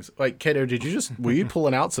weird things. Wait, Kato, were you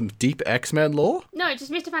pulling out some deep X-Men lore? No,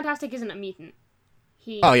 just Mr. Fantastic isn't a mutant.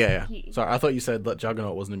 Oh, yeah. Sorry, I thought you said that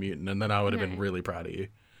Juggernaut wasn't a mutant, and then I would have been really proud of you.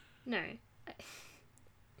 No.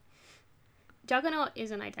 Juggernaut is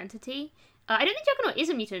an identity. I don't think Juggernaut is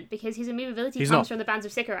a mutant because his immovability comes from the bands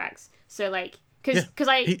of Sycorax. So, like...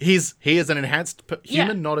 He is an enhanced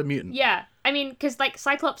human, not a mutant. Yeah. I mean, because, like,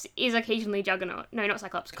 Cyclops is occasionally Juggernaut. No, not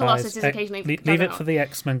Cyclops. Colossus is occasionally Juggernaut. Leave it for the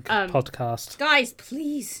X-Men podcast. Guys,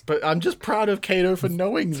 please. But I'm just proud of Kato for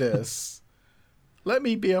knowing this. Let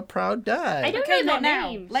me be a proud dad. I don't Okay, know not their now.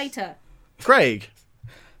 names. Later. Craig.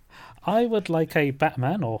 I would like a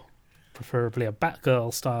Batman, or preferably a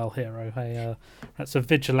Batgirl style hero. That's a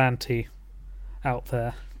vigilante out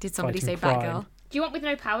there. Did somebody say fighting crime. Batgirl? Do you want with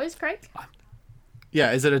no powers, Craig?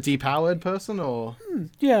 Yeah, is it a depowered person or?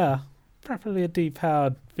 Yeah, preferably a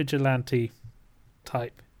depowered vigilante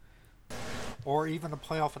type. Or even to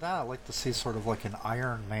play off of that, I'd like to see sort of like an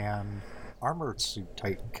Iron Man armored suit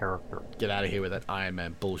type character. Get out of here with that Iron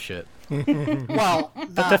Man bullshit. Well,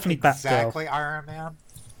 not definitely exactly Iron Man,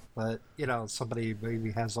 but, you know, somebody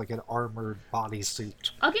maybe has like an armored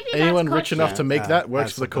bodysuit. I'll give you Anyone that's rich Kochi. enough to make that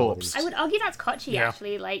works has for the corpse. I would argue that's Kochi, Yeah.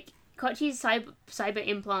 actually. Like, Kochi's cyber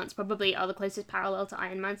implants probably are the closest parallel to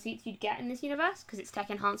Iron Man suits you'd get in this universe, because it's tech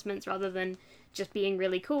enhancements rather than just being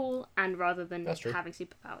really cool, and rather than That's true. having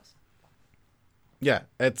superpowers. Yeah,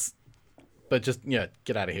 but just,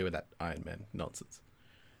 get out of here with that Iron Man nonsense.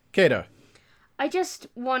 Kato. I just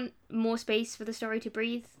want more space for the story to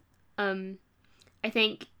breathe. I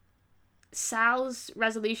think Sal's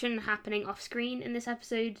resolution happening off screen in this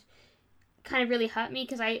episode kind of really hurt me,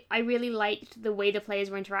 because I really liked the way the players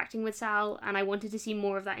were interacting with Sal, and I wanted to see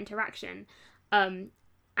more of that interaction. And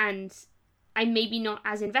I'm maybe not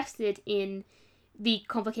as invested in the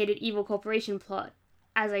complicated evil corporation plot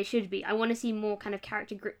as I should be. I want to see more kind of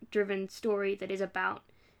character-driven story that is about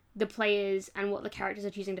the players and what the characters are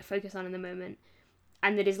choosing to focus on in the moment,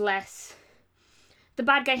 and that is less... The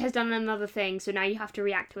bad guy has done another thing, so now you have to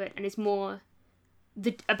react to it, and it's more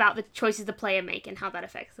about the choices the player make and how that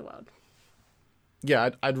affects the world.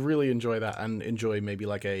 Yeah, I'd really enjoy that, and enjoy maybe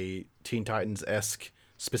like a Teen Titans-esque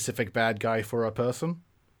specific bad guy for a person.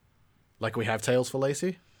 Like we have Tails for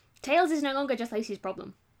Lacey. Tails is no longer just Lacey's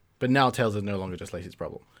problem. But now Tails is no longer just Lacey's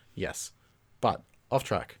problem. Yes. But, off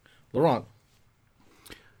track. Laurent.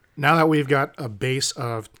 Now that we've got a base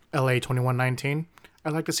of LA 2119,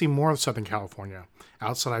 I'd like to see more of Southern California.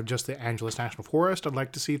 Outside of just the Angeles National Forest, I'd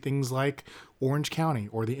like to see things like Orange County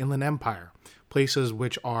or the Inland Empire. Places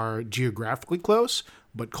which are geographically close,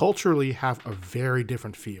 but culturally have a very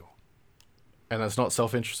different feel. And that's not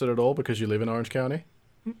self-interested at all because you live in Orange County?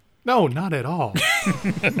 No, not at all.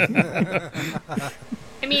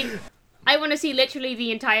 I mean, I want to see literally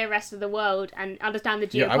the entire rest of the world and understand the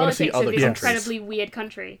Yeah, I wanna see geopolitics of other this countries. incredibly weird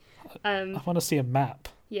country. I want to see a map,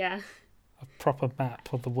 Yeah. a proper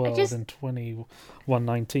map of the world just- in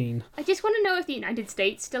 2119. I just want to know if the United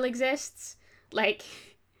States still exists. Like,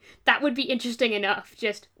 that would be interesting enough.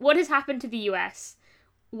 Just, what has happened to the US?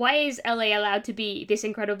 Why is LA allowed to be this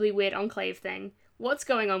incredibly weird enclave thing? What's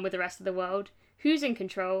going on with the rest of the world? Who's in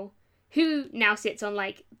control? Who now sits on,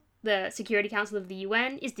 like, the Security Council of the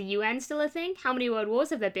UN? Is the UN still a thing? How many world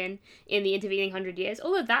wars have there been in the intervening 100 years?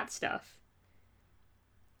 All of that stuff.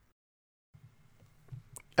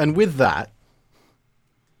 And with that,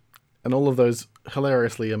 and all of those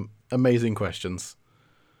hilariously amazing questions,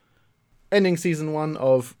 ending season 1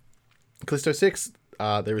 of Callisto 6,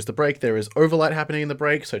 there is the break. There is Overlight happening in the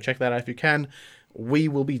break, so check that out if you can. We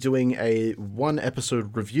will be doing a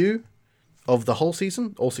 1-episode review of the whole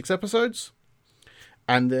season, all 6 episodes.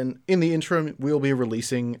 And then in the interim, we'll be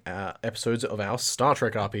releasing episodes of our Star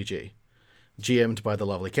Trek RPG, GM'd by the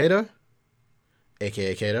lovely Kato,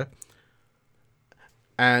 aka Kato.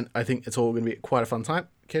 And I think it's all going to be quite a fun time.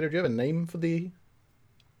 Kato, do you have a name for the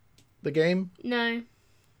game? No.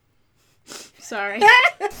 Sorry.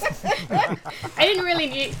 I didn't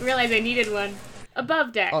really realize I needed one.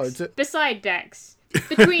 Above decks. Oh, is it? Beside decks.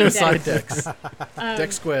 Between decks. Beside decks.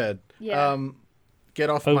 Deck squared. Yeah.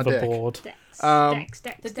 Get off my deck. Overboard. Decks. The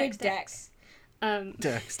big decks.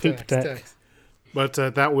 Decks. Poop Decks. deck. Decks. But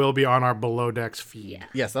that will be on our Below Decks feed. Yeah.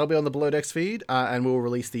 Yes, that'll be on the Below Decks feed, and we'll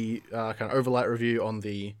release the kind of overlight review on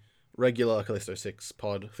the regular Callisto 6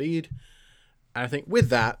 pod feed. And I think with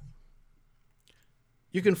that,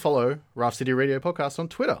 you can follow Raft City Radio Podcast on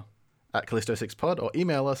Twitter at Callisto6pod or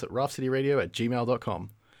email us at raftcityradio@gmail.com.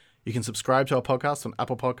 You can subscribe to our podcast on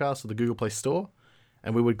Apple Podcasts or the Google Play Store,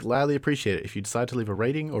 and we would gladly appreciate it if you decide to leave a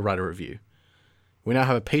rating or write a review. We now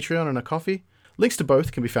have a Patreon and a Ko-fi. Links to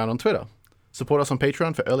both can be found on Twitter. Support us on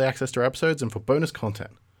Patreon for early access to our episodes and for bonus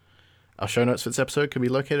content. Our show notes for this episode can be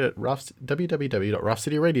located at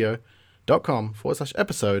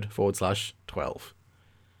www.raftcityradio.com/episode/12.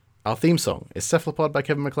 Our theme song is Cephalopod by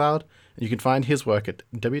Kevin MacLeod, and you can find his work at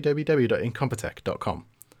www.incompetech.com.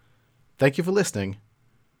 Thank you for listening,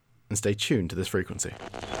 and stay tuned to this frequency.